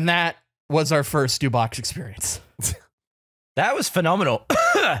 And that was our first Box experience. That was phenomenal.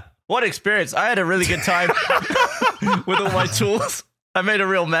 What experience. I had a really good time with all my tools. I made a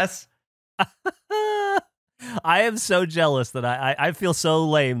real mess. I am so jealous that I feel so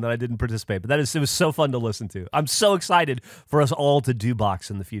lame that I didn't participate, but it was so fun to listen to. I'm so excited for us all to do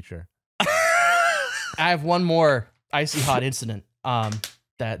box in the future. I have one more Icy Hot incident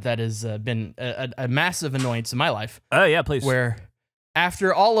that has been a massive annoyance in my life. Oh yeah, please. Where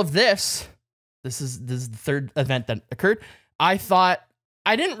after all of this is the third event that occurred. I thought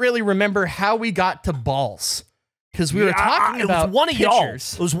I didn't really remember how we got to balls because we were talking about it was one of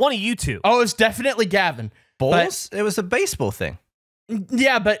pitchers. y'all. It was one of you two. Oh, it was definitely Gavin. Balls? It was a baseball thing.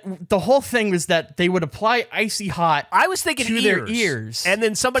 Yeah, but the whole thing was that they would apply Icy Hot. I was thinking to their ears, and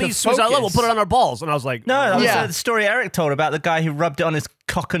then somebody was like, "We'll put it on our balls," and I was like, "No, that was the story Eric told about the guy who rubbed it on his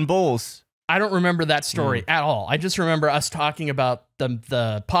cock and balls." I don't remember that story at all. I just remember us talking about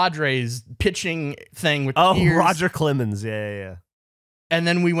the Padres pitching thing with the ears. Roger Clemens, yeah. And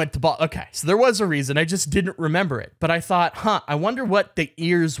then we went to ball. Okay, so there was a reason. I just didn't remember it. But I thought, I wonder what the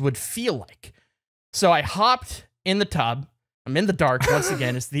ears would feel like. So I hopped in the tub. I'm in the dark once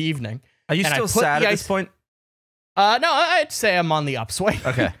again. It's the evening. Are you still sad at this point? No, I'd say I'm on the upswing.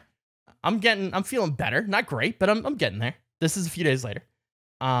 Okay. I'm feeling better. Not great, but I'm getting there. This is a few days later.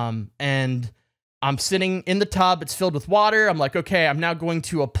 And I'm sitting in the tub. It's filled with water. I'm like, okay, I'm now going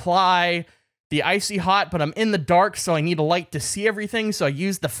to apply the Icy Hot, but I'm in the dark, so I need a light to see everything. So I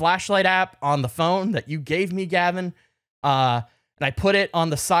used the flashlight app on the phone that you gave me, Gavin. And I put it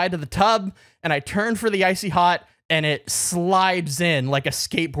on the side of the tub, and I turn for the Icy Hot, and it slides in like a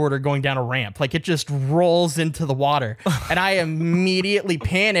skateboarder going down a ramp. Like, it just rolls into the water. And I immediately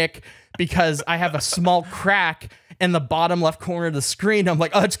panic because I have a small crack in the bottom left corner of the screen. I'm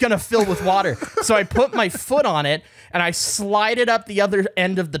like, oh, it's going to fill with water. So I put my foot on it, and I slide it up the other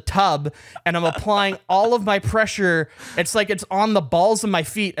end of the tub, and I'm applying all of my pressure. It's like it's on the balls of my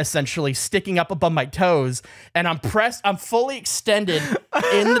feet, essentially, sticking up above my toes. And I'm fully extended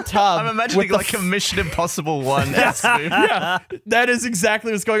in the tub. I'm imagining like a Mission Impossible 1. Yeah, that is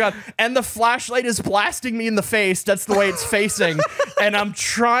exactly what's going on. And the flashlight is blasting me in the face. That's the way it's facing. And I'm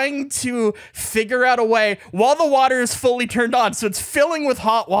trying to figure out a way while the water is fully turned on. So it's filling with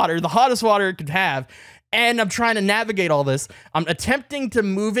hot water, the hottest water it could have. And I'm trying to navigate all this. I'm attempting to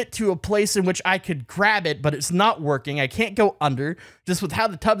move it to a place in which I could grab it, but it's not working. I can't go under, just with how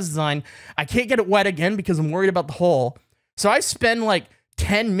the tub is designed. I can't get it wet again because I'm worried about the hole. So I spend like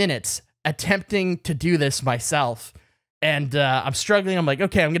 10 minutes attempting to do this myself. And I'm struggling. I'm like,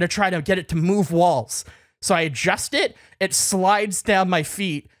 okay, I'm going to try to get it to move walls. So I adjust it. It slides down my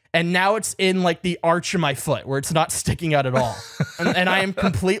feet. And now it's in like the arch of my foot where it's not sticking out at all. and I am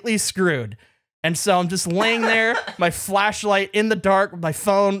completely screwed. And so I'm just laying there, my flashlight in the dark, my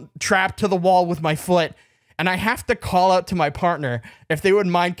phone trapped to the wall with my foot. And I have to call out to my partner if they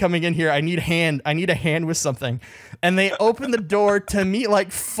wouldn't mind coming in here. I need a hand with something. And they open the door to me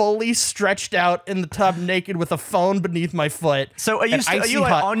like fully stretched out in the tub naked with a phone beneath my foot. So are you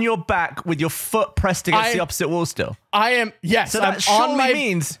like on your back with your foot pressed against the opposite wall still? I am, yes. So that surely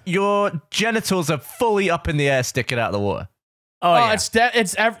means your genitals are fully up in the air sticking out of the water. Oh, yeah.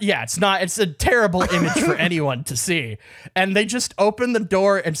 It's a terrible image for anyone to see. And they just open the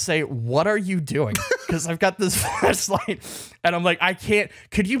door and say, what are you doing? Because I've got this flashlight and I'm like, I can't,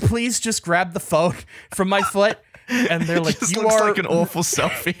 could you please just grab the phone from my foot? And they're like, it looks like an awful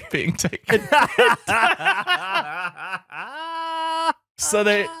selfie being taken. So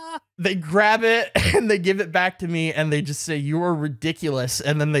they grab it and they give it back to me and they just say, you are ridiculous.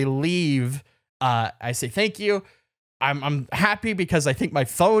 And then they leave. I say, thank you. I'm happy because I think my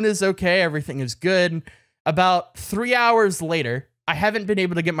phone is okay. Everything is good. About 3 hours later, I haven't been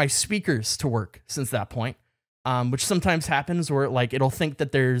able to get my speakers to work since that point, which sometimes happens where like it'll think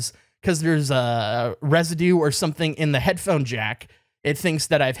that because there's a residue or something in the headphone jack. It thinks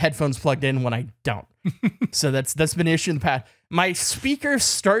that I have headphones plugged in when I don't. So that's been an issue in the past. My speaker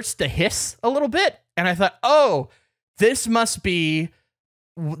starts to hiss a little bit, and I thought, oh, this must be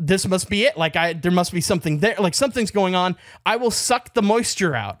it. Like there must be something there. Like something's going on. I will suck the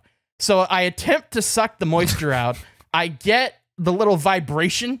moisture out. So I attempt to suck the moisture out. I get the little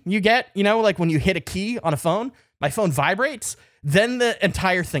vibration you get, like when you hit a key on a phone, my phone vibrates. Then the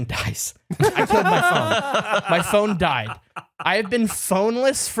entire thing dies. I killed my phone. My phone died. I have been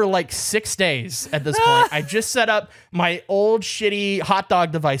phoneless for like 6 days at this point. I just set up my old shitty hot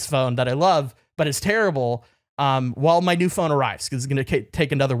dog device phone that I love, but it's terrible. While my new phone arrives, because it's going to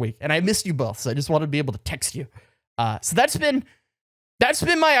take another week. And I missed you both, so I just wanted to be able to text you. So that's been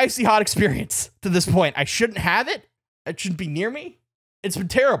my Icy Hot experience to this point. I shouldn't have it. It shouldn't be near me. It's been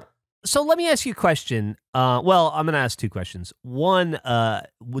terrible. So let me ask you a question. Well, I'm going to ask two questions. One,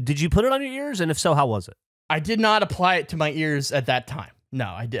 did you put it on your ears? And if so, how was it? I did not apply it to my ears at that time. No,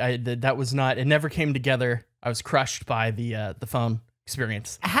 I that was not, it never came together. I was crushed by the phone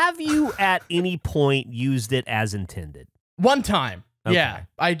experience. Have you at any point used it as intended? One time. Okay. Yeah,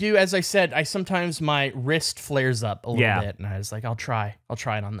 I do. As I said, sometimes my wrist flares up a little bit, and I was like, I'll try it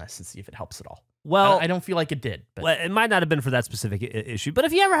on this and see if it helps at all. Well, I don't feel like it did. But. Well, it might not have been for that specific issue, but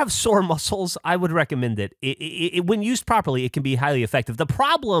if you ever have sore muscles, I would recommend it. It when used properly, it can be highly effective.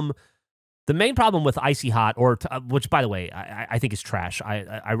 The main problem with Icy Hot, which by the way, I think is trash.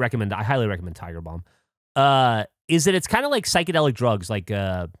 I highly recommend Tiger Balm. Is that it's kind of like psychedelic drugs, like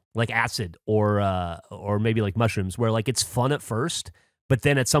acid or maybe like mushrooms, where like it's fun at first, but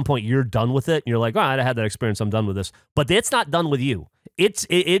then at some point you're done with it, and you're like, oh, I had that experience, I'm done with this. But it's not done with you.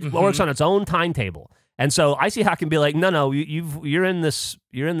 It works on its own timetable, and so Icy Hot can be like, no, you're in this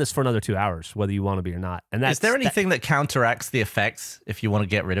for another 2 hours, whether you want to be or not. And is there anything that counteracts the effects if you want to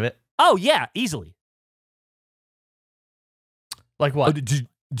get rid of it? Oh yeah, easily. Like what? Oh, did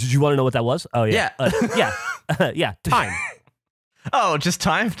you want to know what that was? Oh yeah, yeah, time. Oh, just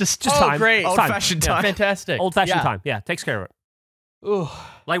time, just time. Great, old-fashioned time, fantastic, old-fashioned time. Yeah, takes care of it. Ooh.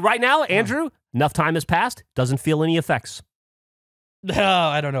 Like right now, Andrew, enough time has passed, doesn't feel any effects. No,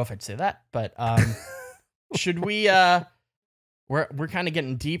 I don't know if I'd say that, but should we we're kind of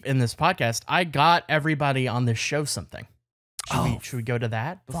getting deep in this podcast. I got everybody on this show something. Should we go to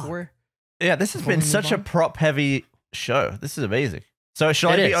that before? Yeah, this has been such a prop heavy show. This is amazing. So should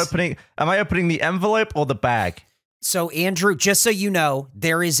I be opening, am I opening the envelope or the bag? So Andrew, just so you know,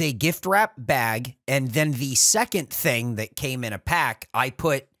 there is a gift wrap bag, and then the second thing that came in a pack, I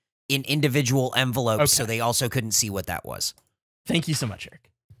put in individual envelopes so they also couldn't see what that was. Thank you so much, Eric.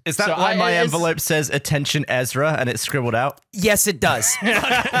 Is that why my envelope says "Attention Ezra" and it's scribbled out? Yes, it does.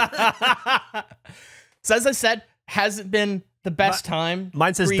 So as I said, hasn't been the best time.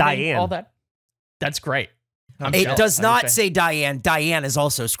 Mine says Diane. All that. That's great. It does not say Diane. Diane is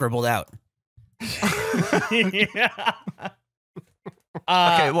also scribbled out. Okay,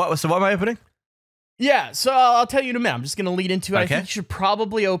 so what am I opening? Yeah, so I'll tell you in a minute. I'm just going to lead into it. Okay. I think you should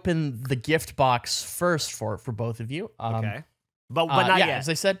probably open the gift box first for both of you. Okay. But not yet. As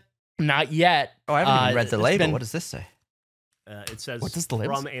I said, not yet. Oh, I haven't even read the label. What does this say? It says, what does the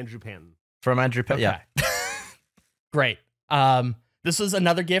label from say? Andrew Panton. From Andrew Panton, yeah. Great. This was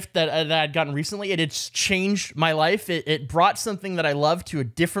another gift that I'd gotten recently. It's changed my life. It brought something that I love to a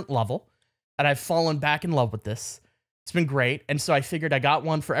different level, and I've fallen back in love with this. It's been great, and so I figured I got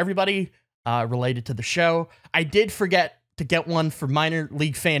one for everybody related to the show. I did forget to get one for minor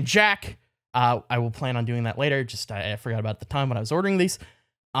league fan Jack. I will plan on doing that later. Just I forgot about the time when I was ordering these.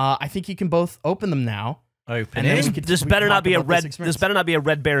 I think you can both open them now. Open it. This better not be a red. This better not be a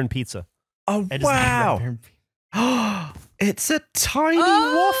Red Baron pizza. Oh wow! It's a tiny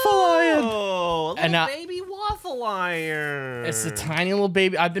waffle iron. Oh, a little baby waffle iron. It's a tiny little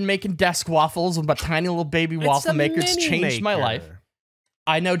baby. I've been making desk waffles, but tiny little baby waffle maker. It's changed my life.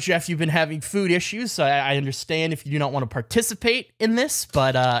 I know, Geoff, you've been having food issues, so I understand if you do not want to participate in this,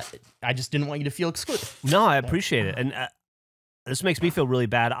 but I just didn't want you to feel excluded. No, I appreciate it. And this makes me feel really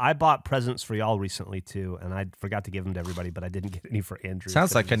bad. I bought presents for y'all recently, too, and I forgot to give them to everybody, but I didn't get any for Andrew.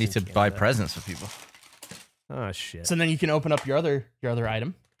 Sounds like I need to buy presents for people. Oh, shit. So then you can open up your other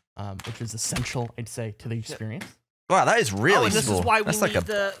item, which is essential, I'd say, to the experience. Wow, that is really this small. Is why we that's like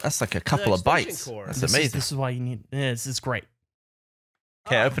need a couple of bites. Cord. That's amazing. This is why you need this. Is great.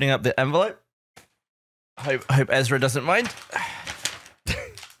 Okay, opening up the envelope. Hope Ezra doesn't mind.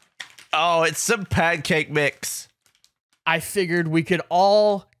 Oh, it's some pancake mix. I figured we could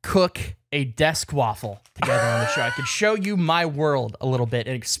all cook a desk waffle together on the show. I could show you my world a little bit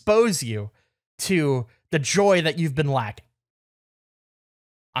and expose you to the joy that you've been lacking.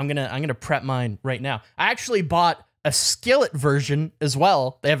 I'm gonna prep mine right now. I actually bought a skillet version as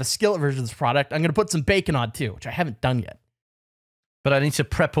well. They have a skillet version of this product. I'm gonna put some bacon on too, which I haven't done yet. But I need to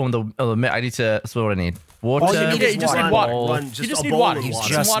prep on the. I need to. That's what I need. Water. All you need is you just need water. You just need water. You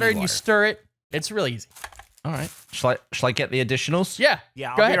just water and you stir it. It's really easy. All right. Shall I get the additionals? Yeah.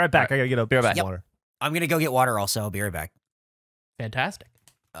 Yeah. I'll be right back. I gotta get a beer back. Water. I'm gonna go get water. Also, I'll be right back. Fantastic.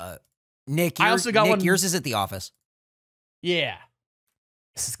 Nick, I also got one. Yours is at the office. Yeah.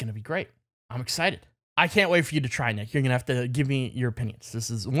 This is gonna be great. I'm excited. I can't wait for you to try, Nick. You're gonna have to give me your opinions.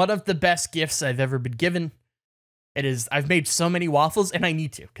 This is one of the best gifts I've ever been given. It is. I've made so many waffles, and I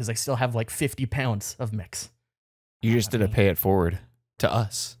need to because I still have like 50 pounds of mix. You just did a pay it forward to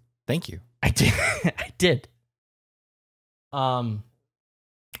us. Thank you. I did. I did.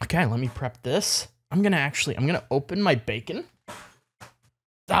 Okay, let me prep this. I'm gonna open my bacon.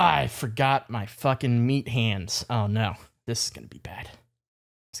 I forgot my fucking meat hands. Oh no, this is gonna be bad.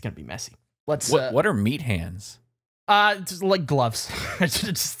 It's gonna be messy. What are meat hands? Just like gloves. I should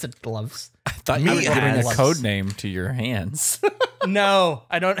have just said gloves. I thought you were giving a code name to your hands. No,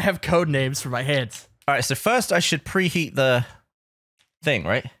 I don't have code names for my hands. All right, so first I should preheat the thing,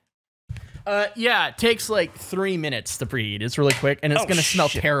 right? Yeah, it takes like 3 minutes to preheat. It's really quick, and it's gonna smell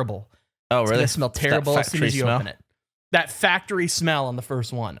terrible. Oh, really? It's gonna smell terrible as soon as you open it. That factory smell on the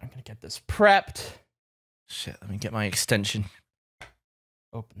first one. I'm gonna get this prepped. Shit, let me get my extension.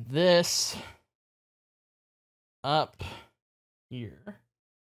 Open this up here.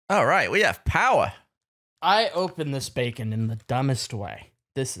 All right, we have power. I open this bacon in the dumbest way.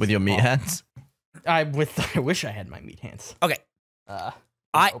 This is with your meat hands. I wish I had my meat hands. Okay.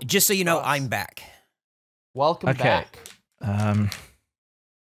 Just so you know, I'm back. Welcome back. Okay, I'm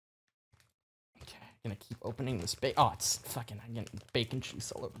gonna keep opening this bacon. Oh, it's fucking. I'm getting bacon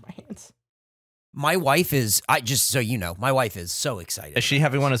juice all over my hands. My wife is. Just so you know, my wife is so excited. Is she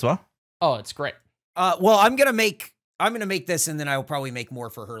having one as well? Oh, it's great. Well, I'm gonna make this, and then I will probably make more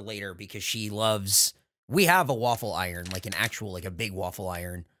for her later because she loves. We have a waffle iron, like an actual, like a big waffle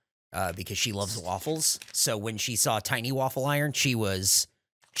iron. because she loves waffles. So when she saw a tiny waffle iron, she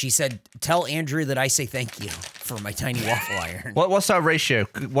said, "Tell Andrew that I say thank you for my tiny waffle iron." What's our ratio?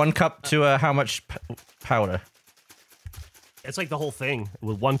 1 cup to how much powder? It's like the whole thing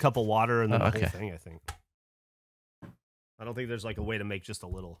with 1 cup of water and then the okay. whole thing, I think. I don't think there's like a way to make just a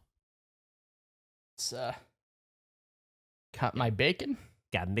little. Let's cut my bacon.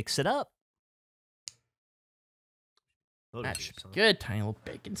 Gotta mix it up. That should be good. Tiny little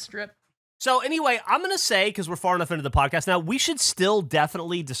bacon strip. So anyway, I'm going to say, because we're far enough into the podcast now, we should still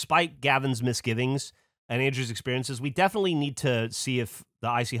definitely, despite Gavin's misgivings and Andrew's experiences, we definitely need to see if the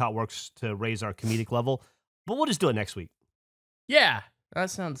Icy Hot works to raise our comedic level. But we'll just do it next week. Yeah,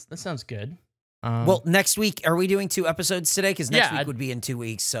 that sounds good. Well, next week, are we doing 2 episodes today? Because next week would be in 2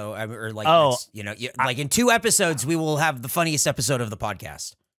 weeks. So, or like, like in 2 episodes, we will have the funniest episode of the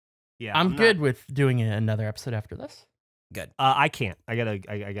podcast. Yeah, I'm good with doing another episode after this. Good. I can't. I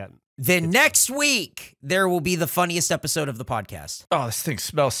got. Then next week, there will be the funniest episode of the podcast. Oh, this thing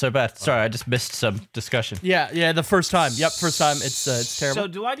smells so bad. Sorry, I just missed some discussion. Yeah, the first time. Yep, first time. It's terrible. So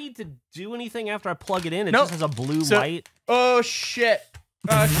do I need to do anything after I plug it in? It just has a blue light. Oh, shit.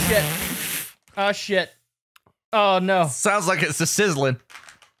 Oh, shit. Oh, shit. Oh, no. Sounds like it's a sizzling.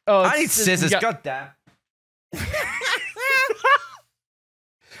 Oh, I need scissors. Goddamn.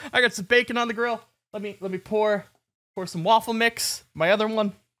 I got some bacon on the grill. Let me pour some waffle mix. My other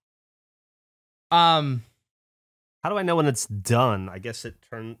one. How do I know when it's done? I guess it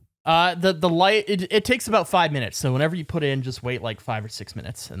turned. The light. It takes about 5 minutes. So whenever you put it in, just wait like 5 or 6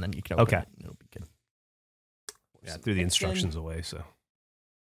 minutes, and then you can open it. It'll be good. Yeah, I threw the instructions away. So.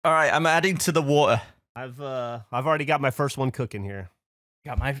 All right, I'm adding to the water. I've already got my first one cooking here.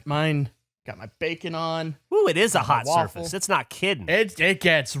 Got mine. Got my bacon on. Ooh, it is a hot surface. It's not kidding. It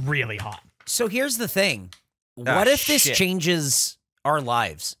gets really hot. So here's the thing. What if this changes our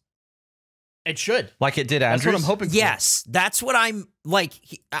lives? It should. Like it did Andrews? That's what I'm hoping for. Yes, that's what I'm like,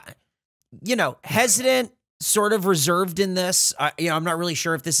 hesitant, sort of reserved in this. I'm not really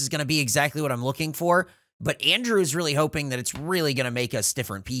sure if this is going to be exactly what I'm looking for, but Andrew is really hoping that it's really going to make us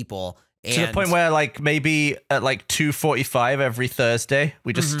different people. And to the point where, like, maybe at like 2:45 every Thursday,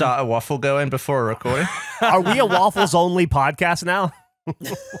 we just start a waffle going before a recording. Are we a waffles only podcast now?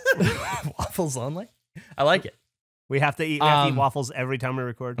 Waffles only? I like it. We have to eat waffles every time we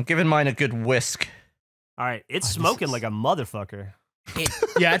record. I'm giving mine a good whisk. All right, it's smoking like a motherfucker.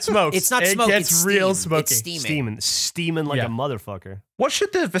 It smokes. It's not smoke. It's real smoking. It's steaming like a motherfucker. What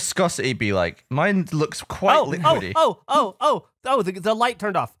should the viscosity be like? Mine looks quite liquidy. The light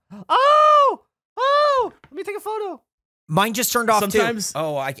turned off. Oh, let me take a photo. Mine just turned off Sometimes, too.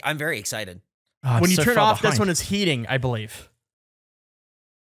 Oh, I'm very excited. When you turn off, that's when it's heating, I believe.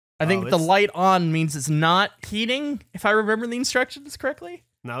 I think the light on means it's not heating, if I remember the instructions correctly.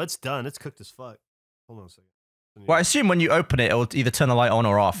 No, it's done. It's cooked as fuck. Hold on a second. Well, I assume when you open it, it'll either turn the light on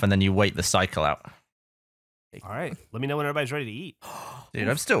or off, and then you wait the cycle out. All right. Let me know when everybody's ready to eat. Dude,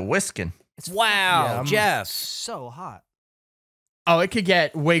 I'm still whisking. Wow, Geoff. So hot. Oh, it could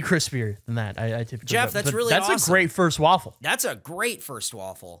get way crispier than that. I typically Geoff, that's really That's awesome. a great first waffle. That's a great first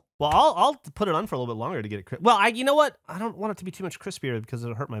waffle. Well, I'll put it on for a little bit longer to get it crisp. Well, you know what? I don't want it to be too much crispier because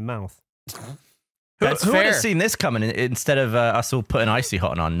it'll hurt my mouth. That's who would have fair. seen this coming instead of us all putting Icy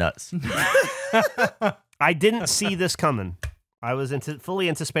Hot on our nuts? I didn't see this coming. I was fully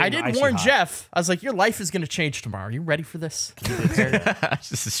anticipating. I did Icy warn Hot. Jeff. I was like, your life is going to change tomorrow. Are you ready for this? I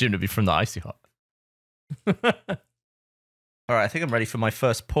just assumed it'd be from the Icy Hot. All right, I think I'm ready for my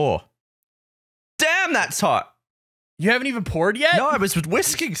first pour. Damn, that's hot. You haven't even poured yet? No, I was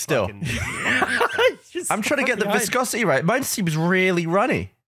whisking still. I'm trying to get the viscosity right. Mine seems really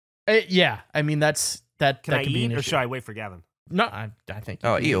runny. Yeah, I mean, that Can I could be an eat or issue. should I wait for Gavin? No, I think.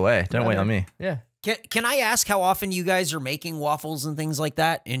 Oh, eat away. Don't wait on me. Yeah. Can I ask how often you guys are making waffles and things like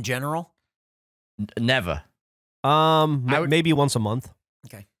that in general? Never. Maybe once a month.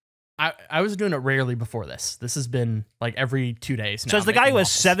 Okay. I was doing it rarely before this. This has been like every 2 days now. So as the guy who has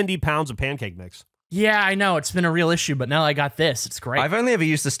waffles. 70 pounds of pancake mix. Yeah, I know. It's been a real issue, but now I got this. It's great. I've only ever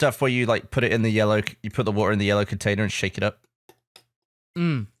used the stuff where you like put it in the yellow, you put the water in the yellow container and shake it up. All right,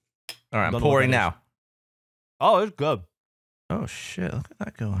 I'm Don't know what pouring that now. Oh, it's good. Oh shit, look at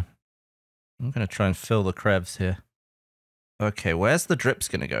that going. I'm going to try and fill the crevs here. Okay, where's the drips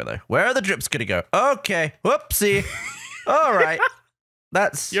going to go though? Where are the drips going to go? Okay, whoopsie. All right.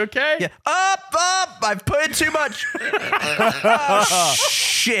 That's... You okay? Yeah. Up! I've put in too much. Oh,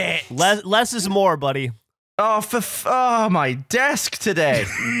 shit. Less is more, buddy. Oh, my desk today.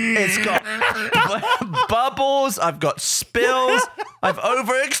 It's got bubbles. I've got spills. I've No!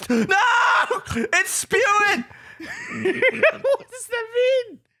 It's spewing! What does that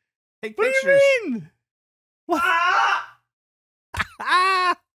mean? Take What pictures. do you mean?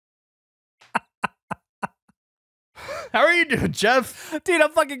 How are you doing, Geoff? Dude,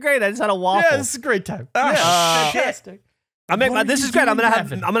 I'm fucking great. I just had a waffle. Yeah, this is a great time. Oh, yeah, shit. fantastic. This is great. I'm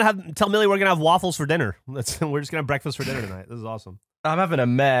Gavin? gonna have tell Millie we're gonna have waffles for dinner. We're just gonna have breakfast for dinner tonight. This is awesome. I'm having a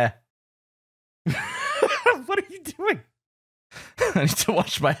mare. What are you doing? I need to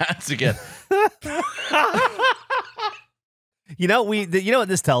wash my hands again. You know what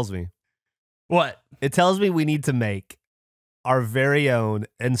this tells me? What? It tells me we need to make our very own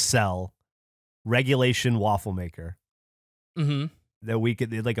and sell regulation waffle maker. Mm-hmm. That we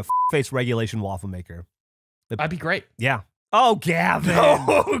could like a face regulation waffle maker. That'd be great. Yeah. Oh, Gavin.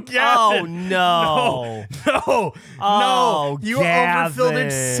 No, Gavin. Oh no. No. Oh, You Gavin. overfilled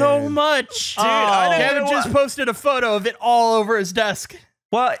it so much. Dude, I don't Gavin know just posted a photo of it all over his desk.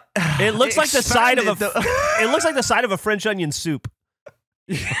 Well, It looks like the side of a. expanded It looks like the side of a French onion soup.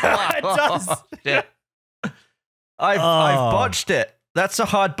 Yeah, it does. Oh, shit. I've botched it. That's a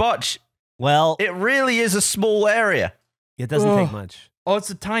hard botch. Well, It really is a small area. it doesn't Ugh. take much. Oh, it's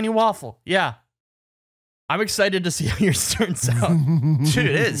a tiny waffle. Yeah. I'm excited to see how yours turns out. Dude,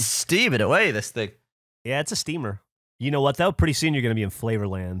 it is steaming away, this thing. Yeah, it's a steamer. You know what though? Pretty soon you're gonna be in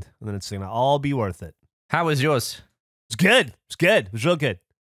Flavorland, and then it's gonna all be worth it. How was yours? It's good. It's good. It was real good.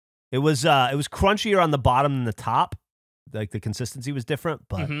 It was crunchier on the bottom than the top. Like the consistency was different,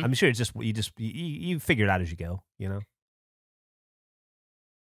 but Mhm. I'm sure it's just you figure it out as you go. You know.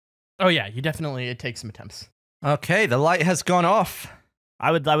 Oh, yeah. It takes some attempts. Okay, the light has gone off.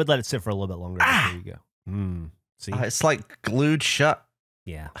 I would let it sit for a little bit longer. Ah! Before you go. See. It's like glued shut.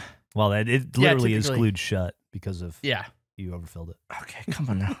 Yeah. Well, it literally is typically. glued shut because of Yeah. you overfilled it. Okay, come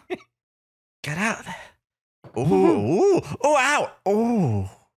on now. Get out there. Ooh, ooh, oh, ow. Oh,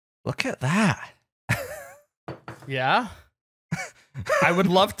 look at that. Yeah. I would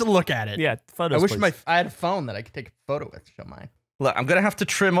love to look at it. Yeah, photos. I wish please. I had a phone that I could take a photo with. Show mine. Look, I'm gonna have to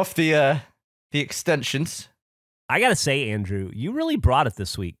trim off the extensions. I gotta say, Andrew, you really brought it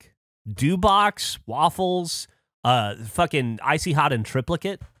this week. Dew box, waffles, fucking icy hot and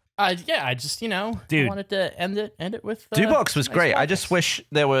triplicate. Yeah, I just, Dude. I wanted to end it with Dewbox was nice great. I waffles. just wish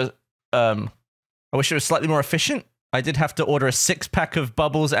there was. I wish it was slightly more efficient. I did have to order a 6-pack of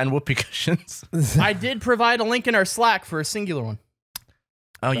bubbles and whoopee cushions. I did provide a link in our Slack for a singular one.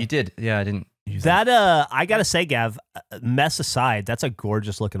 Oh, you did? Yeah, I didn't use that. That I gotta say, Gav, mess aside, that's a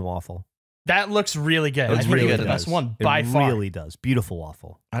gorgeous looking waffle. That looks really good. It looks I pretty think good, it's it the best does. one It by far. really does. Beautiful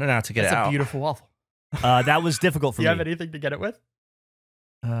waffle. I don't know how to get That's it out. a beautiful waffle. That was difficult for Do you me. have anything to get it with?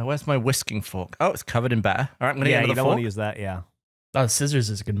 Where's my whisking fork? Oh, it's covered in batter. All right, I'm gonna Yeah, get you another don't fork. want to use that. Yeah. Oh, scissors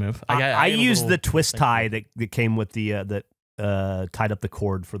is a good move. I got a used the little twist thing tie for it. that came with the that tied up the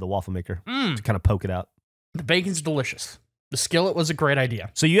cord for the waffle maker Mm, to kind of poke it out. the bacon's delicious. The skillet was a great idea.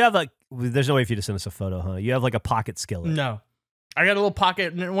 So you have there's no way for you to send us a photo, huh? You have like a pocket skillet. No. I got a little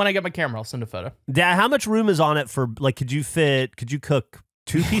pocket. And when I get my camera, I'll send a photo. Dad, how much room is on it for like? Could you cook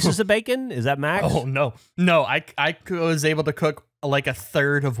 2 pieces of bacon? Is that max? Oh, no. No, I was able to cook like a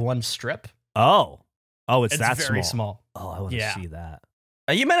third of one strip. Oh, it's It's that very small. small. Oh, I want to Yeah. see that.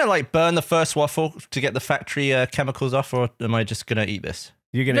 Are you meant to like burn the first waffle to get the factory chemicals off, or am I just gonna eat this?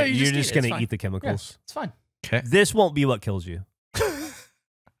 You're No, gonna you you're just just eat it. It's gonna fine. eat the chemicals. It's fine. Okay. This won't be what kills you.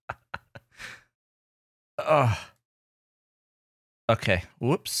 Okay.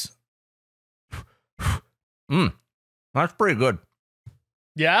 Whoops. That's pretty good.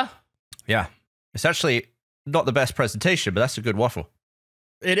 Yeah? Yeah. It's actually not the best presentation, but that's a good waffle.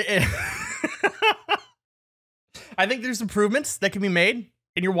 It I think there's improvements that can be made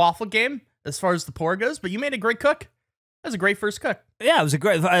in your waffle game as far as the pour goes, but you made a great cook. That was a great first cook. Yeah, it was a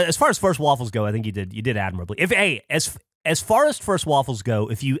great. As far as first waffles go, I think you did admirably. As far as first waffles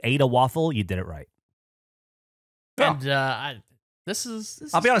go, if you ate a waffle, you did it right. Yeah. And this is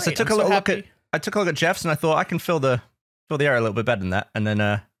I'll be honest. great. I took I'm a so look happy. at Geoff's, and I thought I can fill the air a little bit better than that. And then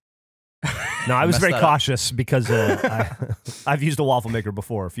No, I was Messed very that up. cautious because I've used a waffle maker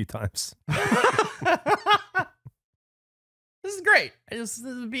before a few times. This is great. I just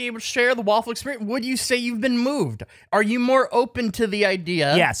be able to share the waffle experience. Would you say you've been moved? Are you more open to the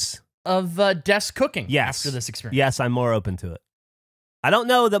idea Yes, of desk cooking Yes. after this experience? yes, I'm more open to it. I don't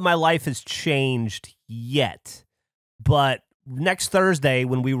know that my life has changed yet, but next Thursday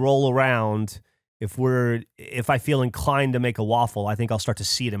when we roll around, if I feel inclined to make a waffle, I think I'll start to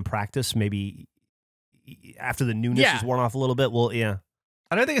see it in practice. Maybe after the newness Yeah. is worn off a little bit. Well, yeah.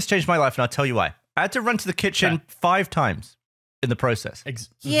 I don't think it's changed my life, and I'll tell you why. I had to run to the kitchen Okay. 5 times in the process.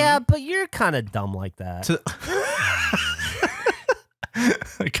 Yeah, but you're kind of dumb like that. To-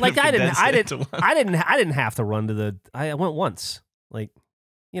 Like I didn't condensed it into one. I didn't have to run to the. I went once. Like,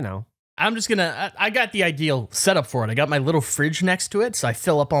 you know. I'm just gonna. I got the ideal setup for it. I got my little fridge next to it, so I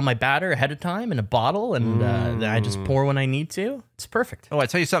fill up all my batter ahead of time in a bottle, and then I just pour when I need to. It's perfect. Oh, I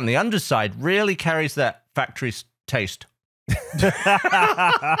tell you something. The underside really carries that factory taste.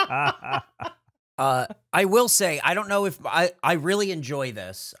 I will say, I don't know if I really enjoy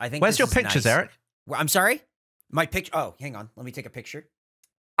this. I think. Where's your is pictures, nice. Eric? I'm sorry? My picture. Oh, hang on. Let me take a picture.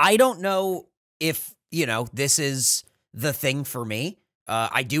 I don't know if, this is the thing for me.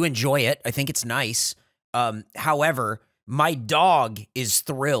 I do enjoy it. I think it's nice. However, my dog is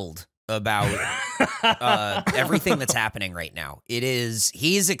thrilled about everything that's happening right now.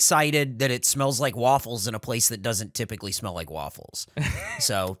 He's excited that it smells like waffles in a place that doesn't typically smell like waffles.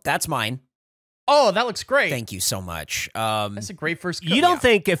 So that's mine. Oh, that looks great. Thank you so much. That's a great first cook. You don't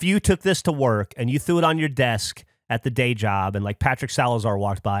think if you took this to work and you threw it on your desk at the day job and like Patrick Salazar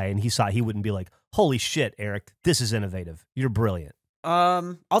walked by and he saw it, he wouldn't be like, holy shit, Eric, this is innovative. You're brilliant.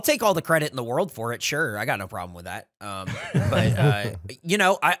 I'll take all the credit in the world for it. Sure. I got no problem with that.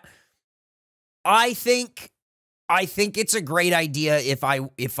 I think it's a great idea if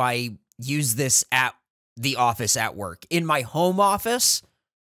I use this at the office at work. In my home office,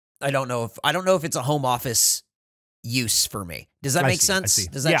 I don't know if it's a home office use for me. Does that make sense?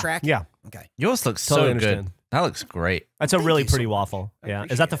 Does that track? Yeah. Okay. Yours looks Totally so good. understand. That looks great. That's a Thank really you so pretty much. waffle. I Yeah.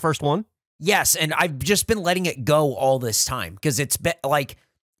 appreciate Is that the it. first one? Yes, and I've just been letting it go all this time because it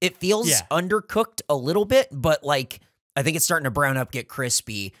feels undercooked a little bit, but like I think it's starting to brown up, get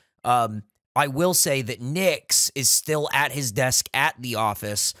crispy. I will say that Nix is still at his desk at the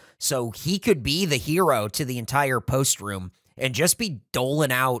office, so he could be the hero to the entire post room and just be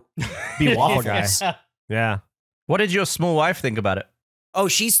doling out. Be waffle guys. Yeah. What did your small wife think about it? Oh,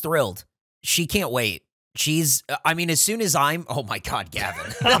 she's thrilled. She can't wait. As soon as oh my God,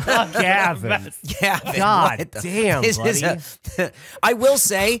 Gavin. Gavin. Gavin. God what the- damn, This is buddy. I will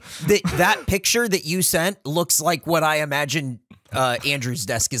say that picture that you sent looks like what I imagine Andrew's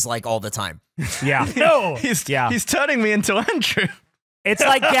desk is like all the time. Yeah. No, he's turning me into Andrew. It's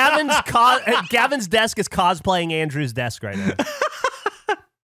like Gavin's desk is cosplaying Andrew's desk right now.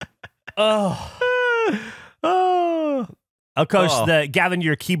 Of course, Gavin,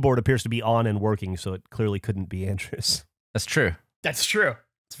 your keyboard appears to be on and working, so it clearly couldn't be Andrew's. That's true. That's true.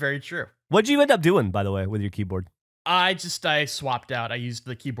 It's very true. What'd you end up doing, by the way, with your keyboard? I swapped out. I used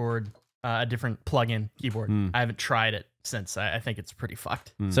the keyboard, a different plug-in keyboard. I haven't tried it since. I think it's pretty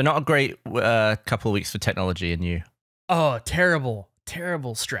fucked. So not a great couple of weeks for technology in you. Oh, terrible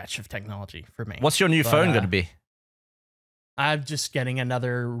stretch of technology for me. What's your new phone going to be? I'm just getting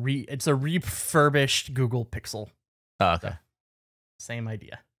another it's a refurbished Google Pixel. Oh, okay. Same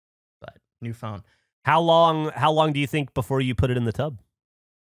idea, but new phone. How long do you think before you put it in the tub?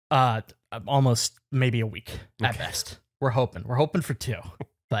 Almost maybe a week at best. We're hoping for 2,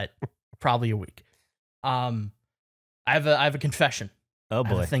 but probably a week. I have a confession. Oh boy.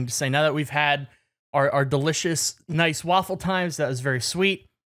 I have a thing to say. Now that we've had our delicious, nice waffle times, that was very sweet.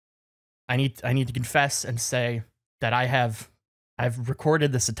 I need to confess and say that I've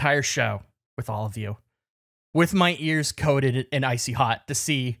recorded this entire show with all of you, with my ears coated in Icy Hot to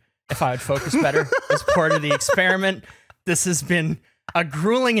see if I would focus better as part of the experiment. This has been a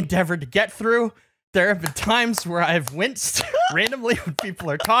grueling endeavor to get through. There have been times where I've winced randomly when people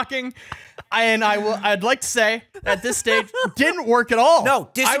are talking, and I'd like to say at this stage didn't work at all. No,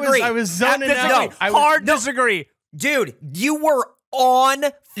 disagree. I was zoning out. Disagree. Dude, you were on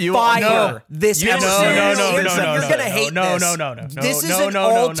fire this episode. No. You're gonna hate this. This is an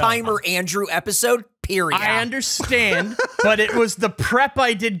all-timer Andrew episode, period. I understand, but it was the prep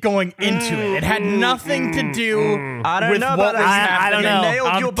I did going into it. It had nothing to do with what was happening. I don't know. You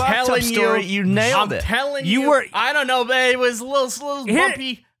nailed your bathtub story. You nailed it. I'm telling you. I don't know, but it was a little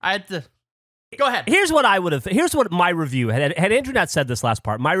bumpy. I had to... Go ahead. Here's what my review had Andrew not said this last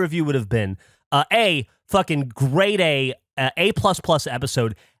part. My review would have been a fucking grade A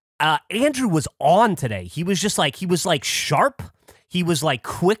episode. Andrew was on today. He was sharp. He was like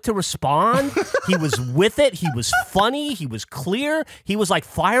quick to respond. He was with it. He was funny. He was clear. He was like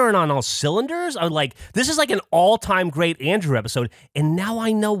firing on all cylinders. I was like, this is like an all-time great Andrew episode, and now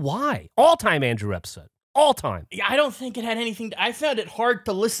I know why. All-time Andrew episode. All time. Yeah, I don't think it had anything I found it hard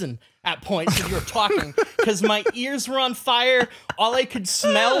to listen at points when you were talking because my ears were on fire. All I could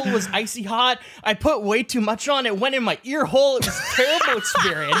smell was Icy Hot. I put way too much on. It went in my ear hole. It was a terrible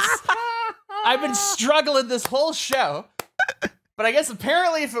experience. I've been struggling this whole show. But I guess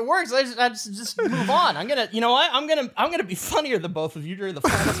apparently if it works, I just move on. I'm gonna be funnier than both of you during the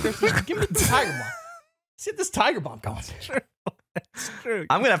final script. Give me the tiger bomb. Let's get this tiger bomb going. It's true.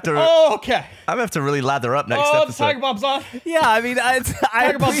 I'm gonna have to. Oh, okay. I'm gonna have to really lather up next Oh, the episode. Tiger Bomb's on. Yeah, I mean,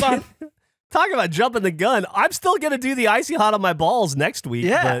 Tiger Bomb's on. Talking about jumping the gun, I'm still gonna do the Icy Hot on my balls next week.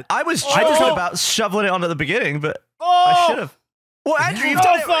 Yeah, but I was just thinking hope- about shoveling it on at the the but Oh, I should have. Well, Andrew, you've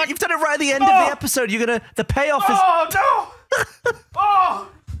done it. fuck. You've done it right at the end of the episode. You're gonna. The payoff is. Oh no! Oh!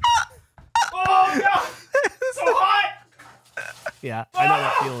 Oh no! So hot! Yeah, I know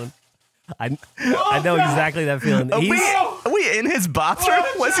that feeling. I know exactly that feeling. Are we in his bathroom?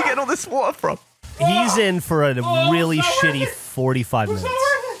 Where's he getting all this water from? He's in for a really shitty 45 minutes,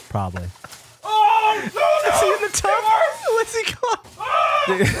 probably. Oh, Is he in the tub? Where's he gone?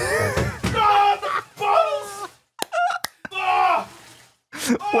 the bottles!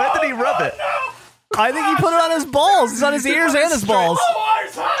 Where did he rub it? I think he put it on his balls. It's on his ears and his balls. The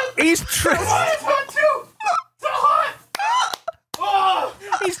water's hot! He's The water's hot too! So hot! Oh!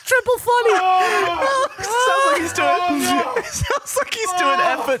 he's triple funny. Sounds like he's doing. It sounds like he's doing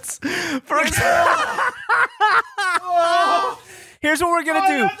efforts for. Here's what we're gonna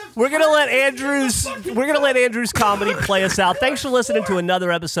do. We're gonna let Andrew's comedy play us out. Thanks for listening to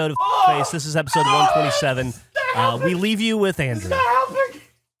another episode of Face. This is episode 127. We leave you with Andrew. Not helping!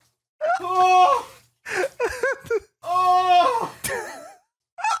 Oh! Oh!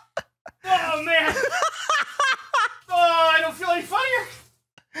 Oh, man! Oh, I don't feel any funnier!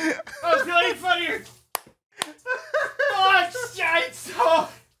 I don't feel any funnier! Oh, it's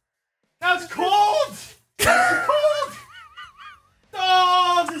oh, that was cold! That was cold!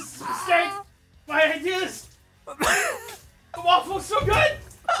 Oh, this is a mistake! Why did I do this? The waffle was so good!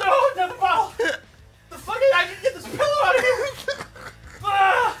 No, another bottle! The fucking, I can get this pillow out of here!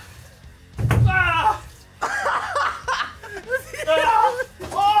 Ah! Ah!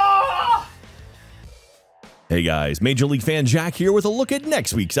 Ah! Hey guys, Major League fan Jack here with a look at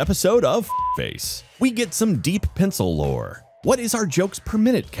next week's episode of Face. We get some deep pencil lore. What is our jokes per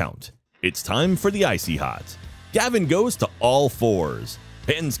minute count? It's time for the Icy Hot. Gavin goes to all fours.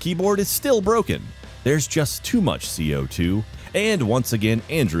 Ben's keyboard is still broken. There's just too much CO2. And once again,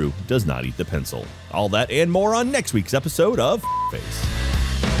 Andrew does not eat the pencil. All that and more on next week's episode of Face.